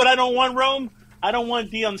whatever. You know what I don't want, Rome? I don't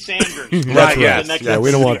want Deion Sanders. Right, yeah,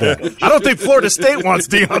 we don't want that. I don't think Florida State wants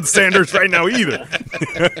Deion Sanders right now either.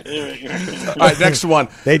 All right, next one.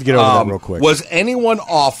 They'd get over that real quick. Was anyone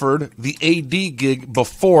offered the AD gig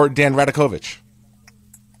before Dan Radakovich?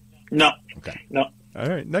 No. Okay. No. All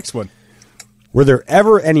right, next one. Were there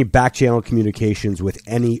ever any back-channel communications with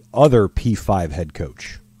any other P5 head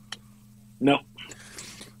coach? No.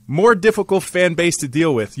 More difficult fan base to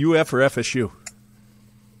deal with, UF or FSU?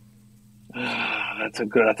 That's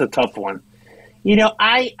a tough one. You know,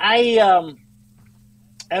 I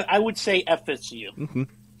would say FSU. Mm-hmm.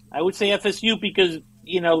 I would say FSU because,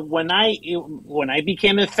 you know, when I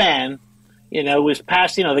became a fan, you know, it was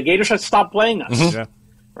past, you know, the Gators had stopped playing us. Mm-hmm. Yeah.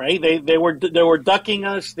 Right? They were ducking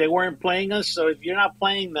us. They weren't playing us. So if you're not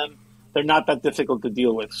playing them, they're not that difficult to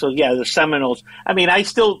deal with. So yeah, the Seminoles. I mean, my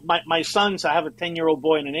sons. I have a 10-year-old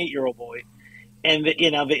boy and an 8-year-old boy, and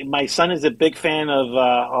you know, my son is a big fan of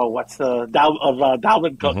Dalvin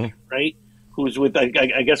Cook, Mm-hmm. right? Who's with I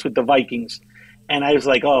guess with the Vikings. And I was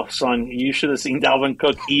like, "Oh, son, you should have seen Dalvin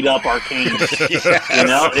Cook eat up our Canes." You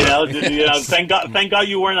know. Thank God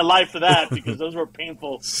you weren't alive for that because those were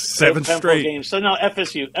painful. Seven straight games. So no,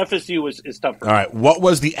 FSU is tough. All right. What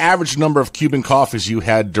was the average number of Cuban coffees you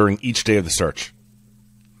had during each day of the search?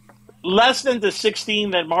 Less than the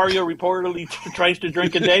 16 that Mario reportedly tries to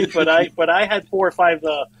drink a day, but I had 4 or 5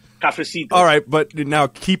 cafecitos. All right, but now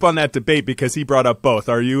keep on that debate because he brought up both.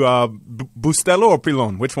 Are you Bustelo or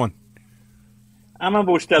Pilon? Which one? I'm a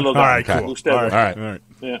Bustelo guy. All right, cool. Bustelo. All right.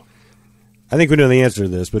 Yeah. I think we know the answer to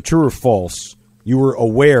this, but true or false, you were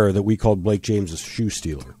aware that we called Blake James a shoe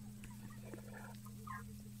stealer.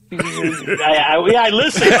 I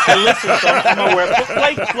listen. So I'm aware.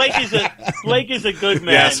 Blake is a good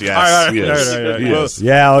man. Yes.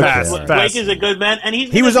 Yeah, okay. Pass. Blake is a good man, and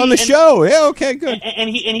He was on the show. Yeah, okay, good. And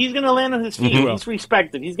he's going to land on his feet. Mm-hmm. He's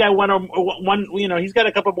respected. He's got one. You know, he's got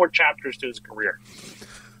a couple more chapters to his career.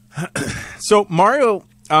 So, Mario,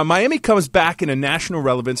 Miami comes back in a national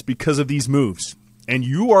relevance because of these moves, and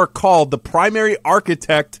you are called the primary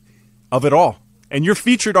architect of it all, and you're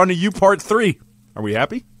featured on a U Part 3. Are we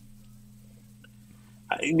happy?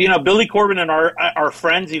 You know, Billy Corbin and our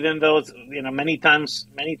friends, even though it's, you know, many times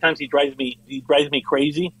he drives me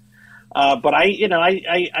crazy. But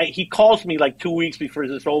he calls me like 2 weeks before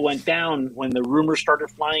this all went down when the rumors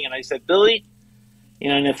started flying, and I said, Billy, you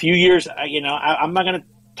know, in a few years, I'm not going to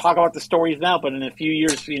talk about the stories now, but in a few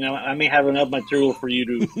years, you know, I may have enough material for you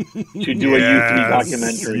to do a U3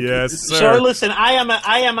 documentary. Yes, sir. So listen, I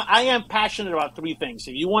am passionate about 3 things.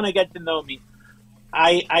 If you want to get to know me,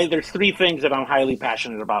 there's 3 things that I'm highly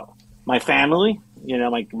passionate about: my family, you know,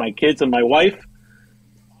 my kids and my wife,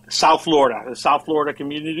 the South Florida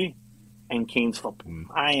community, and Canes football.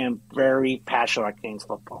 I am very passionate about Canes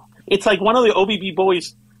football. It's like one of the OBB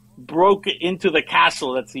boys broke into the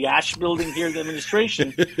castle. That's the Ash building here at the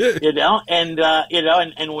administration, you know, and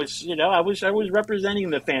was, you know, I was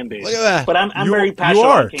representing the fan base. Look at that. But I'm very passionate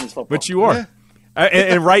about Canes football. But you are. Yeah.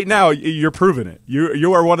 And right now, you're proving it.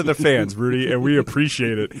 You are one of the fans, Rudy, and we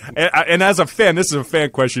appreciate it. And as a fan, this is a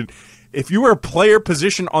fan question. If you were a player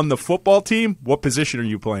position on the football team, what position are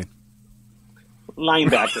you playing?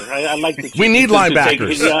 Linebacker. I like to. We need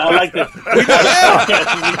linebackers. I like to.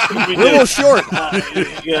 We We're a little short.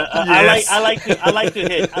 Yes. I like to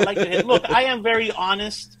hit. Look, I am very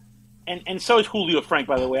honest, and so is Julio Frenck.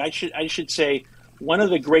 By the way, I should say one of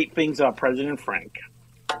the great things about President Frenck,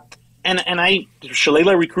 and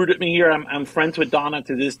Shalala recruited me here. I'm friends with Donna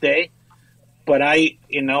to this day, but I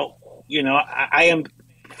am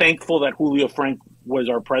thankful that Julio Frenck was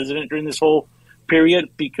our president during this whole period,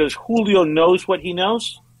 because Julio knows what he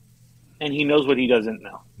knows, and he knows what he doesn't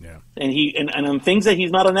know. Yeah. And on things that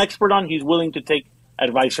he's not an expert on, he's willing to take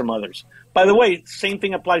advice from others. By the way, same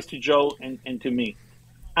thing applies to Joe and to me.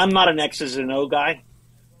 I'm not an X's and O guy.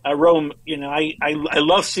 Rome, you know, I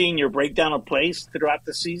love seeing your breakdown of plays throughout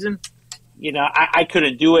the season. You know, I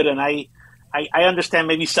couldn't do it, and I understand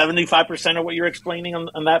maybe 75% of what you're explaining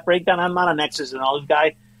on that breakdown. I'm not an X's and O's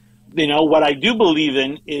guy. You know, what I do believe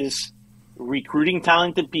in is recruiting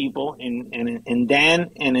talented people in Dan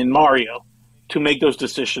and in Mario to make those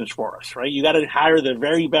decisions for us, right? You got to hire the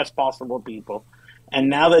very best possible people. And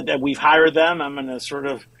now that we've hired them, I'm going to sort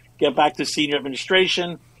of get back to senior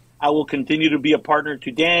administration. I will continue to be a partner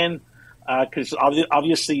to Dan. because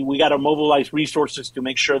obviously we got to mobilize resources to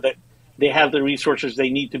make sure that they have the resources they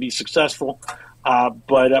need to be successful.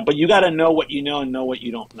 But you got to know what you know and know what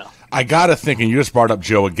you don't know. I got to think, and you just brought up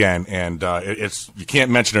Joe again, and it's you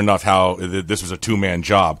can't mention enough how this was a two-man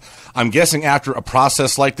job. I'm guessing after a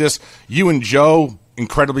process like this, you and Joe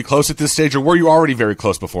incredibly close at this stage, or were you already very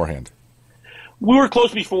close beforehand? We were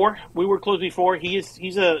close before. He's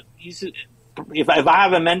if I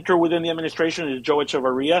have a mentor within the administration, it's Joe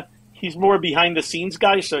Echevarria. He's more behind the scenes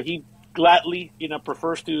guy, so he gladly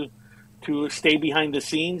prefers to stay behind the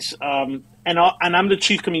scenes. And I'm the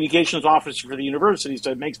chief communications officer for the university,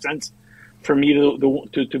 so it makes sense for me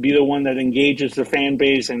to be the one that engages the fan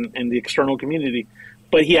base and the external community.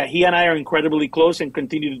 But yeah, he and I are incredibly close and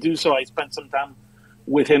continue to do so. I spent some time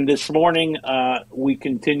with him this morning. We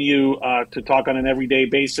continue to talk on an everyday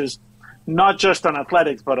basis, not just on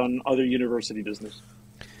athletics, but on other university business.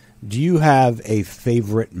 Do you have a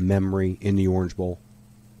favorite memory in the Orange Bowl?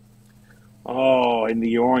 Oh, in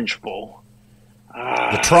the Orange Bowl.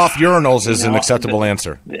 The trough urinals is an acceptable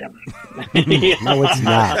answer. Yeah. No, it's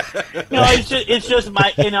not. No, it's just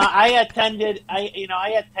my. I attended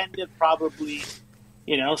probably.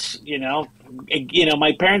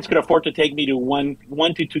 My parents could afford to take me to one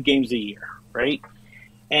to two games a year, right?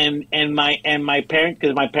 And my parents,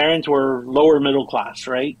 because my parents were lower middle class,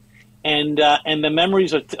 right? And the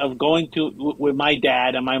memories of going with my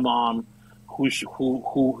dad and my mom, who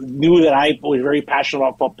knew that I was very passionate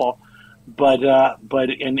about football, but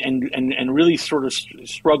really sort of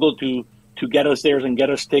struggled to get us there and get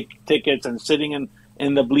us tickets and sitting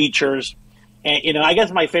in the bleachers. And I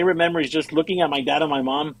guess my favorite memory is just looking at my dad and my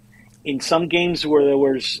mom in some games where there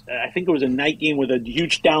was, I think it was a night game with a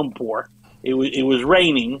huge downpour. It was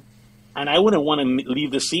raining, and I wouldn't want to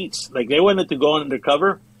leave the seats. Like, they wanted to go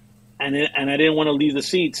undercover, and I didn't want to leave the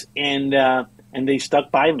seats, and they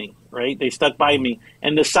stuck by me, right? They stuck by me,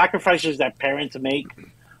 and the sacrifices that parents make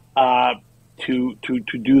to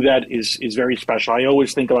do that is very special. I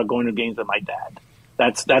always think about going to games with my dad.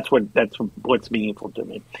 That's what's meaningful to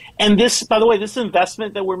me. And this, by the way, this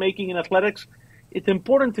investment that we're making in athletics, it's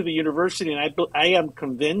important to the university, and I am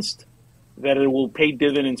convinced that it will pay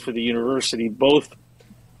dividends for the university, both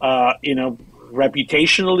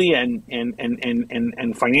reputationally and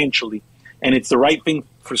financially. And it's the right thing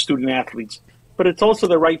for student athletes, but it's also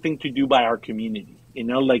the right thing to do by our community.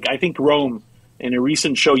 Like, I think Rome, in a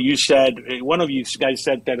recent show, one of you guys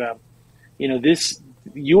said that this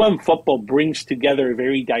football brings together a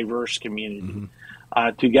very diverse community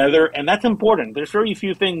together, and that's important. There's very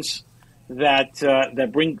few things that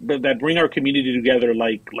bring our community together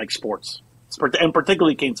like sports, and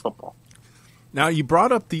particularly Canes football. Now, you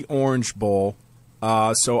brought up the Orange Bowl,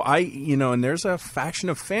 so and there's a faction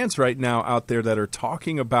of fans right now out there that are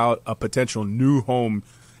talking about a potential new home.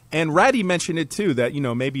 And Ratty mentioned it too, that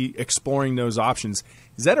maybe exploring those options.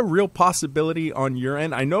 Is that a real possibility on your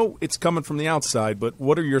end? I know it's coming from the outside, but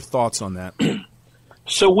what are your thoughts on that?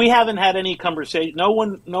 So we haven't had any conversation. No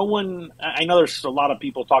one. I know there's a lot of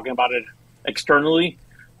people talking about it externally,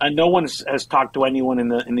 and no one has talked to anyone in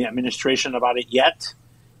the administration about it yet.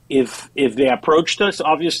 If they approached us,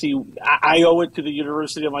 obviously, I owe it to the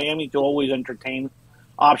University of Miami to always entertain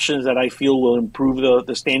options that I feel will improve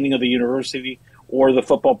the standing of the university or the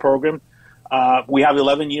football program. We have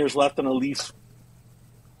 11 years left on a lease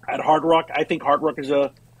at Hard Rock. I think Hard Rock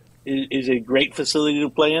is a great facility to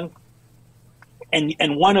play in.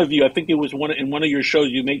 And one of you, I think it was in one of your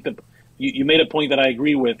shows, you made a point that I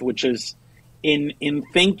agree with, which is in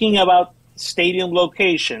thinking about stadium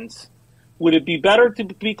locations, would it be better to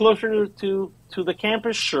be closer to the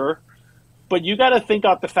campus? Sure, but you got to think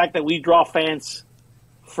about the fact that we draw fans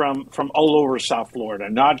from all over South Florida,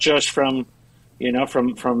 not just from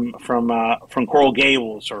Coral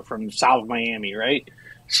Gables or from South Miami, right?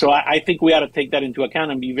 So I think we ought to take that into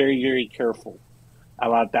account and be very, very careful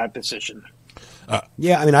about that decision.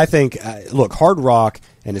 I think, look, Hard Rock,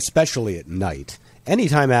 and especially at night,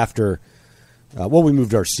 anytime after, we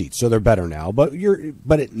moved our seats, so they're better now, but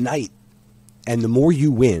at night, and the more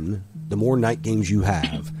you win, the more night games you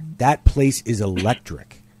have, that place is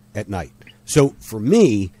electric at night. So for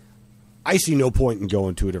me, I see no point in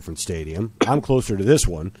going to a different stadium. I'm closer to this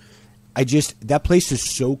one. That place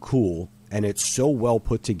is so cool, and it's so well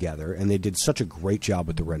put together, and they did such a great job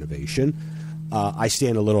with the renovation. I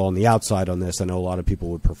stand a little on the outside on this. I know a lot of people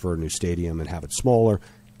would prefer a new stadium and have it smaller.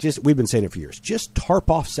 We've been saying it for years. Just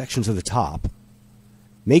tarp off sections of the top,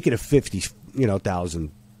 make it a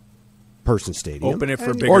 50,000 person stadium. Open it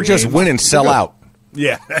for bigger or just games. Win and sell out.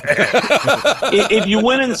 Yeah. If you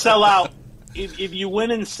win and sell out, if you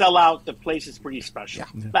win and sell out, the place is pretty special.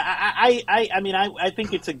 Yeah. But I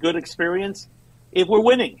think it's a good experience if we're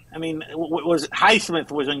winning. I mean, was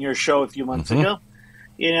Highsmith was on your show a few months ago,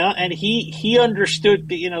 and he understood.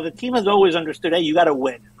 The team has always understood. Hey, you got to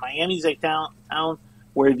win. Miami's a town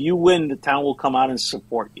where if you win, the town will come out and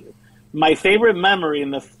support you. My favorite memory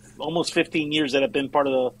in the almost 15 years that I've been part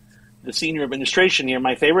of the senior administration here,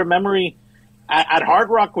 my favorite memory at Hard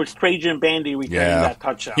Rock was Trajan Bandy returning that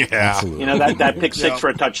touchdown. Yeah, that pick six for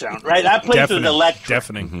a touchdown. Right, that place was electric.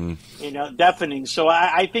 Deafening. Deafening. So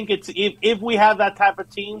I think it's if we have that type of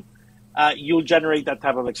team, you'll generate that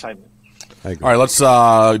type of excitement. All right, let's do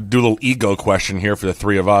a little ego question here for the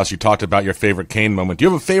three of us. You talked about your favorite Kane moment. Do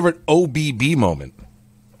you have a favorite OBB moment?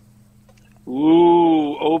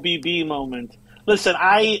 Ooh, OBB moment. Listen,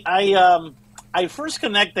 I first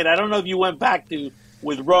connected. I don't know if you went back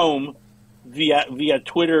with Rome via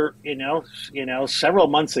Twitter. Several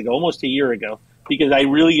months ago, almost a year ago, because I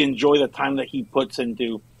really enjoy the time that he puts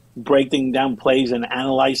into breaking down plays and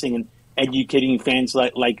analyzing and educating fans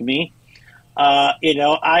like me.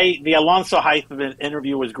 The Alonso Highsmith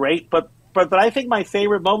interview was great, but I think my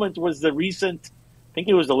favorite moment was the recent. I think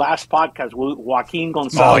it was the last podcast with Joaquin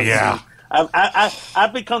Gonzalez. Oh yeah.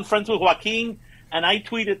 I've become friends with Joaquin, and I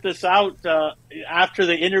tweeted this out after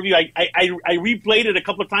the interview. I replayed it a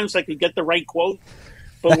couple of times so I could get the right quote.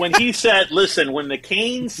 But when he said, "Listen, when the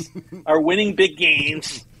Canes are winning big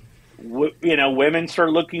games, women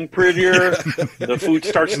start looking prettier, the food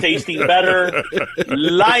starts tasting better,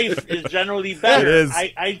 life is generally better."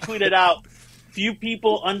 I tweeted out, "Few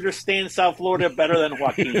people understand South Florida better than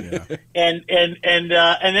Joaquin," and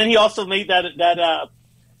then he also made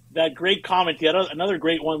that great comment. He had another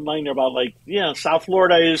great one-liner about South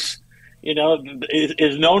Florida is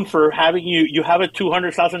known for having you have a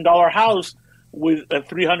 $200,000 house with a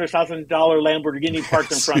 $300,000 Lamborghini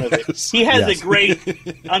parked in front of it. He has a great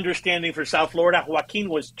understanding for South Florida. Joaquin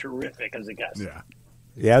was terrific as a guest.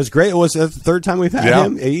 Yeah, it was great. It was the third time we've had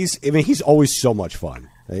him. He's always so much fun.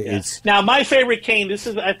 Now, my favorite Kane.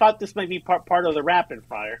 I thought this might be part of the rapid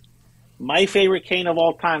fire. My favorite Kane of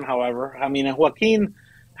all time, however,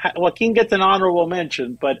 Joaquin gets an honorable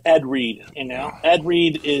mention, but Ed Reed, Ed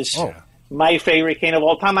Reed is my favorite Kane of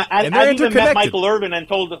all time. I even met Michael Irvin and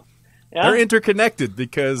told him. Yeah? They're interconnected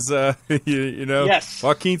because,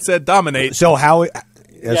 Joaquin said dominate. So how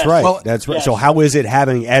 – that's right. Well, that's right. Yes. So how is it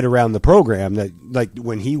having Ed around the program that, like,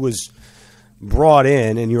 when he was brought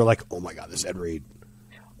in and you were like, oh, my God, this Ed Reed.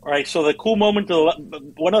 All right, so the cool moment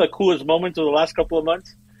one of the coolest moments of the last couple of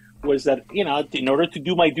months was that, in order to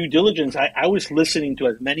do my due diligence, I was listening to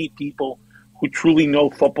as many people who truly know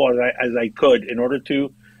football as I could in order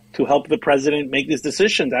to help the president make these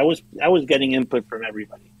decisions. I was getting input from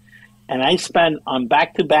everybody. And I spent, on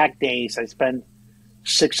back-to-back days,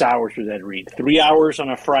 6 hours with Ed Reed, 3 hours on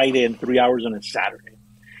a Friday and 3 hours on a Saturday.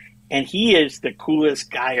 And he is the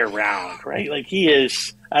coolest guy around, right? Like he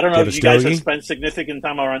is, I don't know if you guys have spent significant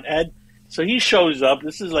time around Ed. So he shows up,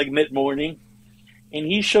 this is like mid-morning, and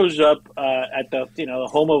he shows up at the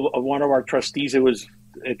home of one of our trustees. It was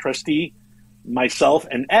a trustee, myself,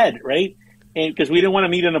 and Ed, right? And because we didn't want to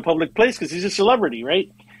meet in a public place because he's a celebrity,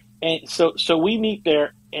 right? And so we meet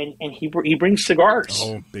there, and he brings cigars.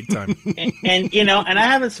 Oh, big time! and I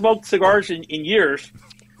haven't smoked cigars in years,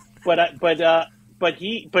 but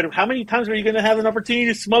how many times are you going to have an opportunity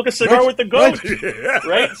to smoke a cigar with the goat?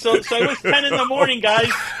 Right? So it was 10 in the morning,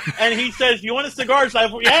 guys, and he says, "You want a cigar?"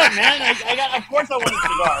 So yeah, man, of course I want a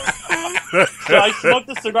cigar. So I smoked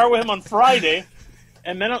a cigar with him on Friday,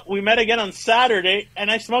 and then we met again on Saturday,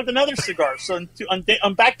 and I smoked another cigar. So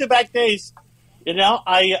on back-to-back days.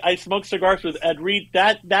 I smoke cigars with Ed Reed.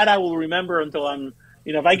 That I will remember until I'm,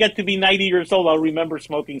 if I get to be 90 years old, I'll remember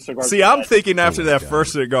smoking cigars. See, I'm thinking after that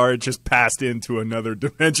first cigar, it just passed into another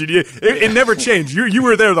dimension. It never changed. You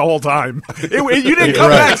were there the whole time. You didn't come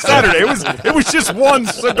back Saturday. It was just one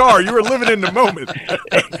cigar. You were living in the moment.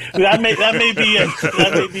 That may be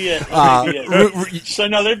it. So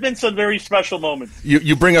no, there've been some very special moments.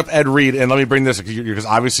 You bring up Ed Reed, and let me bring this because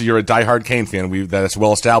obviously you're a diehard Kane fan. That's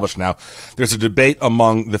well established now. There's a debate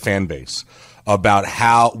among the fan base about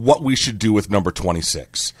what we should do with number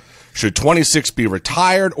 26. Should 26 be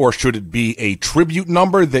retired, or should it be a tribute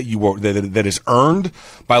number that is earned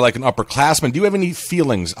by like an upperclassman? Do you have any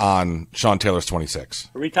feelings on Sean Taylor's 26?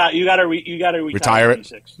 Retire. You got to retire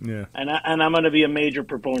 26. It. Yeah. And I'm going to be a major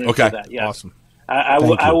proponent for that. Yes. Awesome. I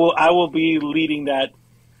will be leading that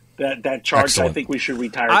charge. Excellent. I think we should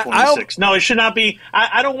retire 26. No, it should not be.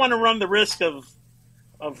 I don't want to run the risk of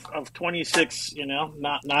of 26.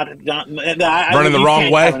 Not running the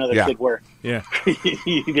wrong way. Another kid where You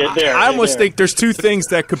get there. I almost think there's two things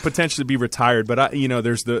that could potentially be retired, but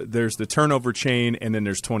there's the turnover chain, and then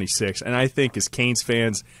there's 26, and I think as Canes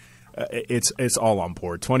fans, it's all on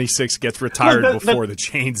board. 26 gets retired before the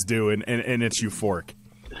chains do, and it's euphoric.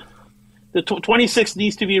 The 26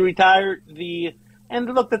 needs to be retired. And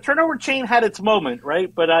look, the turnover chain had its moment,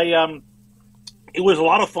 right? But it was a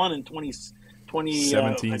lot of fun in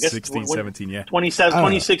 2017, 17, yeah.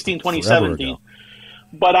 2016, 2017.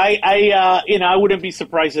 But I wouldn't be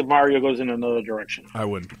surprised if Mario goes in another direction. I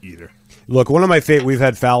wouldn't either. Look, we've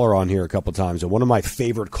had Fowler on here a couple times, and one of my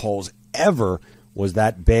favorite calls ever was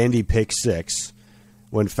that Bandy pick six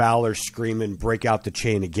when Fowler's screaming, break out the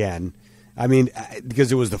chain again. I mean,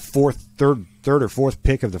 because it was the third or fourth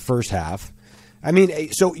pick of the first half. I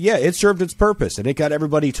mean, so yeah, it served its purpose, and it got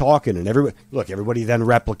everybody talking, and everybody then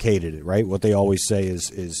replicated it, right? What they always say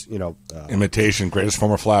is imitation, greatest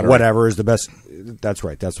form of flattery. Whatever is the best. That's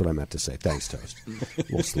right. That's what I meant to say. Thanks, Toast. A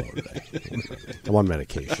little slow today. I'm on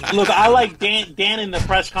medication. Look, I like Dan in the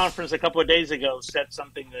press conference a couple of days ago said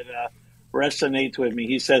something that resonates with me.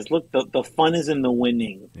 He says, "Look, the fun is in the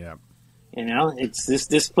winning. Yeah, it's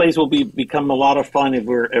this place will become a lot of fun if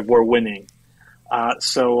we're winning."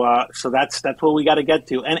 So that's what we got to get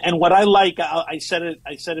to. And what I like, I said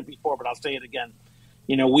it before, but I'll say it again.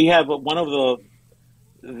 We have one of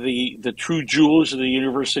the true jewels of the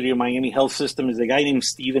University of Miami health system is a guy named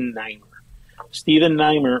Stephen Neimer. Stephen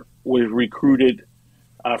Neimer was recruited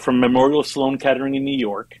from Memorial Sloan Kettering in New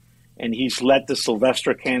York, and he's led the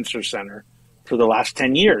Sylvester Cancer Center for the last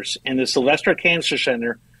 10 years. And the Sylvester Cancer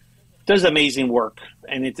Center does amazing work,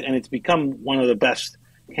 and it's become one of the best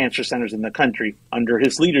cancer centers in the country under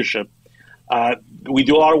his leadership. We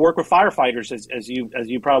do a lot of work with firefighters, as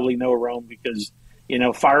you probably know, Rome, because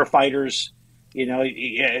firefighters,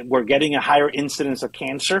 we're getting a higher incidence of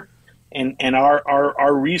cancer, and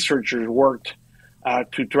our researchers worked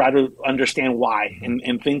to try to understand why,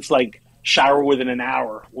 and things like shower within an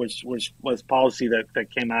hour was policy that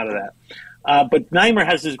came out of that. But Neimer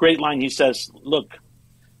has this great line. He says, "Look,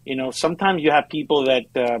 sometimes you have people that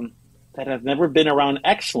have never been around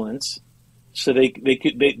excellence, so they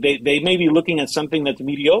may be looking at something that's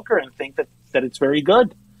mediocre and think that it's very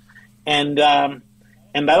good, and that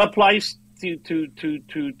applies to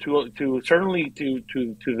certainly to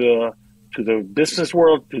the business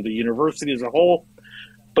world, to the university as a whole,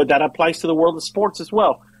 but that applies to the world of sports as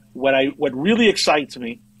well. What really excites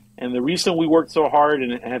me, and the reason we worked so hard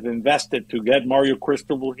and have invested to get Mario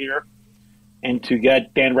Cristobal here and to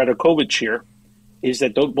get Dan Radakovich here, is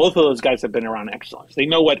that both of those guys have been around excellence. They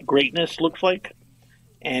know what greatness looks like,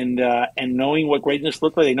 and knowing what greatness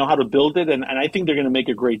looks like, they know how to build it, and I think they're going to make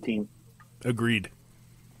a great team. Agreed.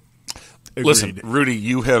 Listen, Rudy,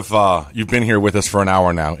 you have you've been here with us for an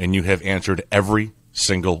hour now, and you have answered every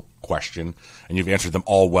single question, and you've answered them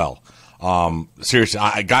all well. Seriously,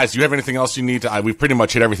 guys, do you have anything else you need to? We've pretty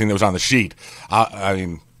much hit everything that was on the sheet.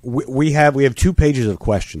 We have 2 pages of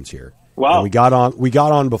questions here. Wow. And we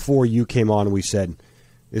got on before you came on, and we said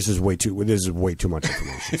this is way too much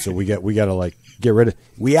information. So we got to get rid of.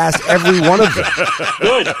 We asked every one of them.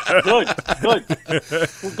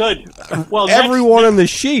 Good. Well, every one on the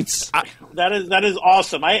sheets. That is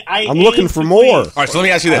awesome. I'm looking for more. All right, so let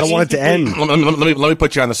me ask you this. I don't want it to end. Let me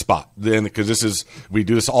put you on the spot then, because we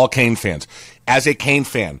do this all Cane fans. As a Cane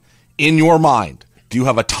fan, in your mind, do you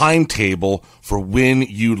have a timetable for when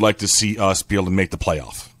you'd like to see us be able to make the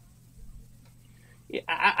playoff?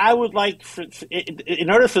 I would like, in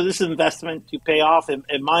order for this investment to pay off, in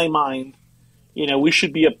my mind, we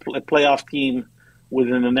should be a playoff team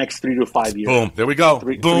within the next 3 to 5 years. Boom, there we go.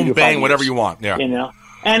 Boom, bang, whatever you want. Yeah.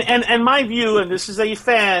 And my view, and this is a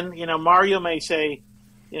fan, Mario may say,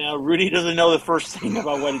 Rudy doesn't know the first thing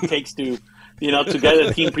about what it takes to get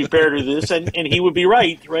a team prepared to this, and he would be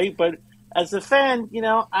right? But as a fan,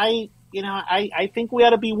 I think we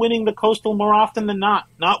ought to be winning the Coastal more often than not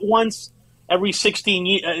once every 16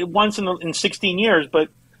 years, once in 16 years, but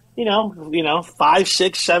 5,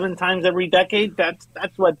 6, 7 times every decade. That's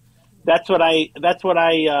what I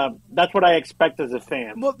expect as a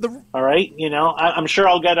fan. Well, all right, I'm sure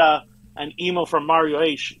I'll get an email from Mario.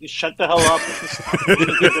 Hey, shut the hell up.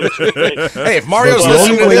 Hey, if Mario's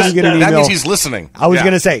listening to this, that means he's listening. I was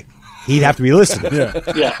going to say he'd have to be listening.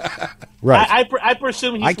 Yeah. Right. I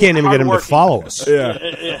presume he's I can't even get him to follow us.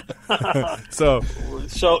 Yeah. So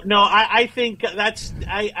no, I think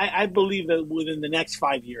I believe that within the next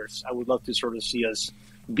 5 years, I would love to sort of see us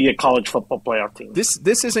be a college football playoff team.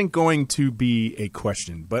 This isn't going to be a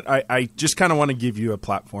question, but I just kind of want to give you a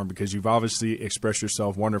platform because you've obviously expressed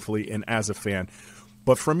yourself wonderfully, and as a fan,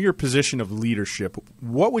 But from your position of leadership,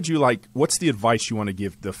 what's the advice you want to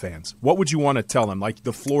give the fans? What would you want to tell them? Like,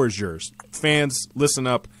 the floor is yours. Fans, listen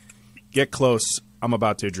up, get close. I'm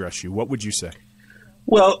about to address you. What would you say?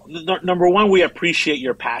 Well, number one, we appreciate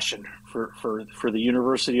your passion for the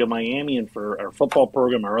University of Miami and for our football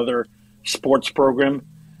program, our other sports program.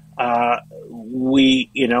 My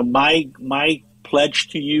pledge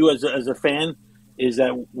to you as a fan is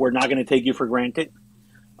that we're not going to take you for granted.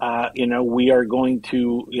 We are going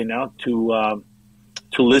to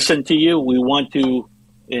listen to you. We want to,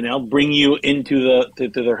 bring you into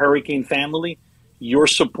the Hurricane family. Your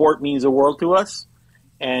support means the world to us,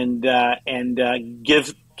 and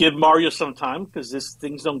give Mario some time, because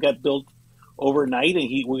things don't get built overnight, and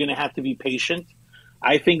we're going to have to be patient.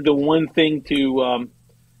 I think the one thing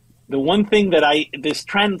that this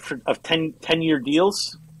trend of 10-year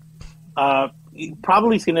deals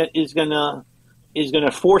probably is going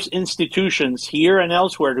to force institutions here and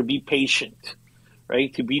elsewhere to be patient,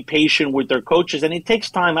 right? To be patient with their coaches, and it takes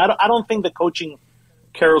time. I don't think the coaching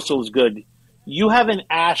carousel is good. You haven't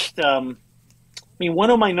asked.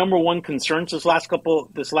 One of my number one concerns this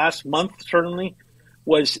last month certainly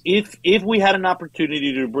was if we had an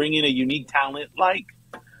opportunity to bring in a unique talent like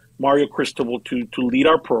Mario Cristobal to lead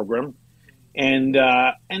our program, and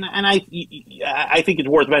I think it's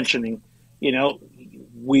worth mentioning.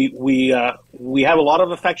 We have a lot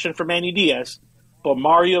of affection for Manny Diaz, but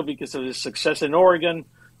Mario, because of his success in Oregon,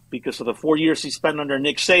 because of the 4 years he spent under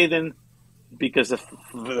Nick Saban, because of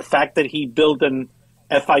the fact that he built an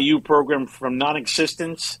FIU program from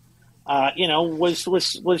non-existence, was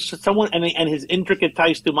someone, and his intricate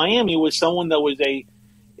ties to Miami was someone that was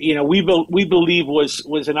we believe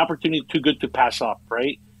was an opportunity too good to pass up.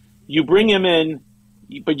 Right? You bring him in.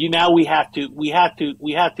 But we have to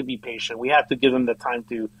be patient. We have to give them the time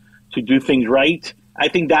to do things right. I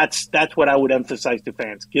think that's what I would emphasize to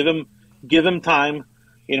fans. Give them time.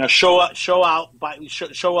 Show up, buy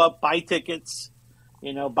tickets.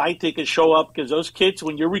 Show up, because those kids,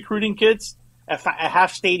 when you're recruiting kids, a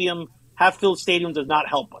half-filled stadium does not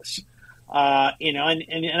help us. And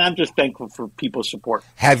I'm just thankful for people's support.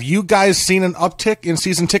 Have you guys seen an uptick in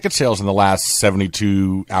season ticket sales in the last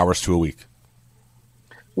 72 hours to a week?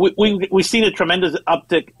 We've seen a tremendous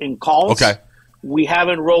uptick in calls. Okay. We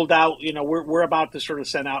haven't rolled out. We're about to sort of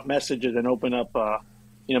send out messages and open up.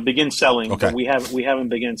 Begin selling. Okay. But we haven't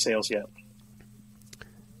begun sales yet.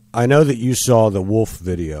 I know that you saw the Wolf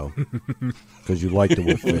video because you liked the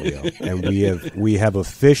Wolf video, and we have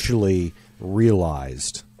officially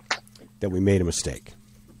realized that we made a mistake.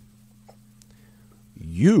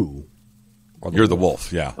 You're the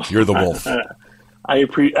wolf. Yeah, you're the wolf. I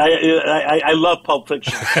love Pulp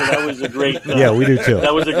Fiction. So that was a great. Yeah, we do too.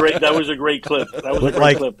 That was a great clip.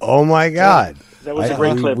 Clip. Oh my God. That was a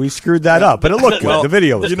great clip. We screwed that up, but it looked good. The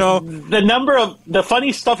video was good. The number of the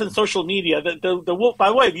funny stuff in social media. The wolf. By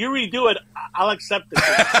the way, if you redo it, I'll accept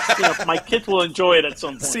it. My kids will enjoy it at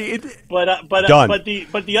some point. But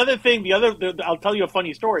the other thing, I'll tell you a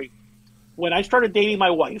funny story. When I started dating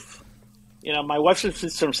my wife, my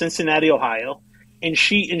wife's from Cincinnati, Ohio. And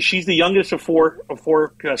she's the youngest of four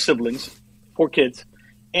siblings, 4 kids,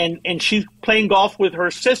 and she's playing golf with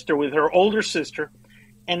her sister, with her older sister,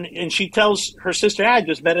 and she tells her sister, I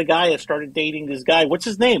just met a guy. I started dating this guy. What's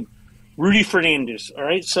his name? Rudy Fernandez. All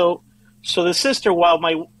right. So the sister, while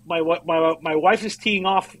my wife is teeing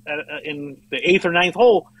off in the 8th or 9th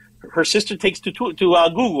hole, her sister takes to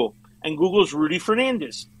Google and Googles Rudy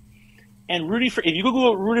Fernandez. And if you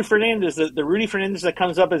Google Rudy Fernandez, the Rudy Fernandez that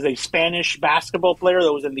comes up as a Spanish basketball player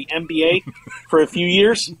that was in the NBA for a few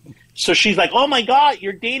years. So she's like, "Oh my God,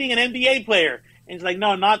 you're dating an NBA player," and he's like,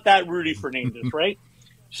 "No, not that Rudy Fernandez, right?"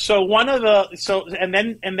 So and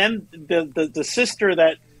then the sister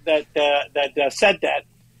that said that,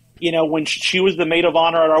 when she was the maid of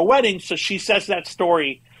honor at our wedding, so she says that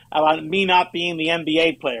story about me not being the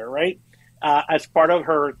NBA player, right? As part of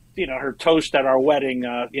her, her toast at our wedding,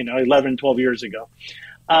 11, 12 years ago.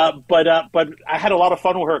 But I had a lot of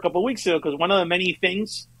fun with her a couple of weeks ago because one of the many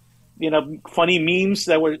things, funny memes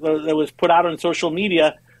that was put out on social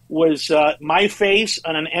media was my face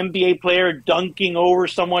on an NBA player dunking over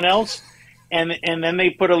someone else. And then they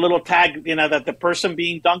put a little tag, that the person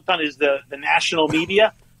being dunked on is the national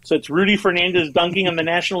media. So it's Rudy Fernandez dunking on the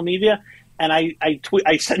national media. And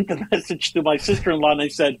I sent the message to my sister-in-law and I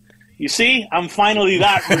said, You see, I'm finally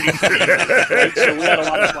that Rudy Fernandez, right? So we had a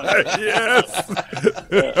lot of fun. Yes.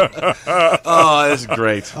 Oh, that's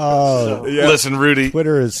great. Listen, Rudy.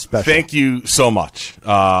 Twitter is special. Thank you so much.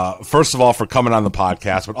 First of all, for coming on the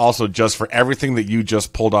podcast, but also just for everything that you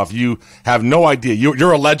just pulled off. You have no idea.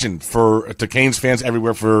 You're a legend to Canes fans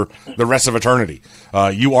everywhere for the rest of eternity.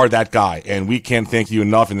 You are that guy, and we can't thank you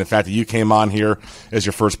enough. And the fact that you came on here as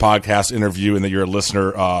your first podcast interview and that you're a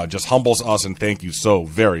listener just humbles us, and thank you so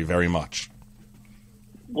very, very much.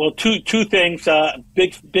 Well, two things.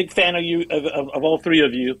 Big fan of you, of all three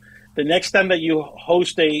of you. The next time that you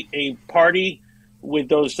host a party with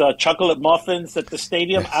those chocolate muffins at the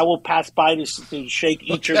stadium, I will pass by to shake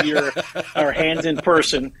each of your our hands in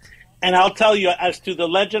person. And I'll tell you, as to the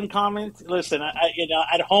legend comment, listen,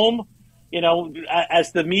 at home,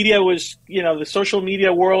 as the media was, the social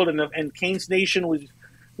media world and Canes Nation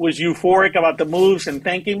was euphoric about the moves and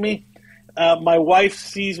thanking me. My wife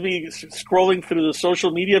sees me scrolling through the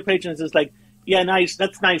social media page and is like, "Yeah, nice.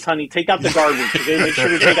 That's nice, honey. Take out the garbage. Okay? Make sure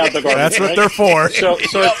to take out the garbage." That's what right? they're for. So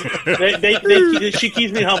she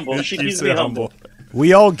keeps me humble. She keeps me humble.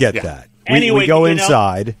 We all get that. Anyway, we go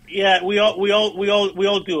inside. Yeah, we all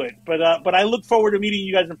do it. But I look forward to meeting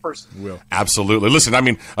you guys in person. Absolutely. Listen, I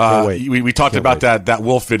mean, we talked about that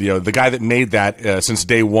Wolf video. The guy that made that since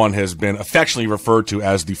day one has been affectionately referred to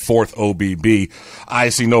as the fourth OBB. I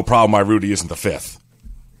see no problem why Rudy isn't the fifth.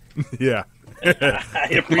 Yeah.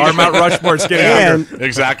 Our Mount Rushmore's getting bigger.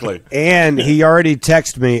 Exactly. And he already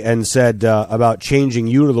texted me and said about changing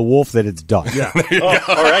you to the Wolf that it's done. Yeah.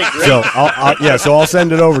 all right, great. So I'll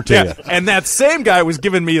send it over to you. And that same guy was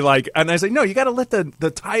giving me and I was like, no, you got to let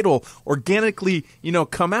the title organically,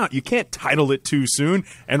 come out. You can't title it too soon.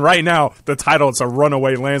 And right now, the title is a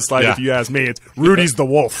runaway landslide. If you ask me, it's Rudy's the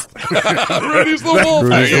Wolf. Rudy's the Wolf.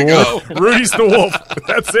 Rudy's There you the go. Rudy's the Wolf.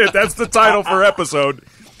 That's it. That's the title for episode.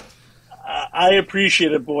 I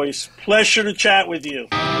appreciate it, boys. Pleasure to chat with you.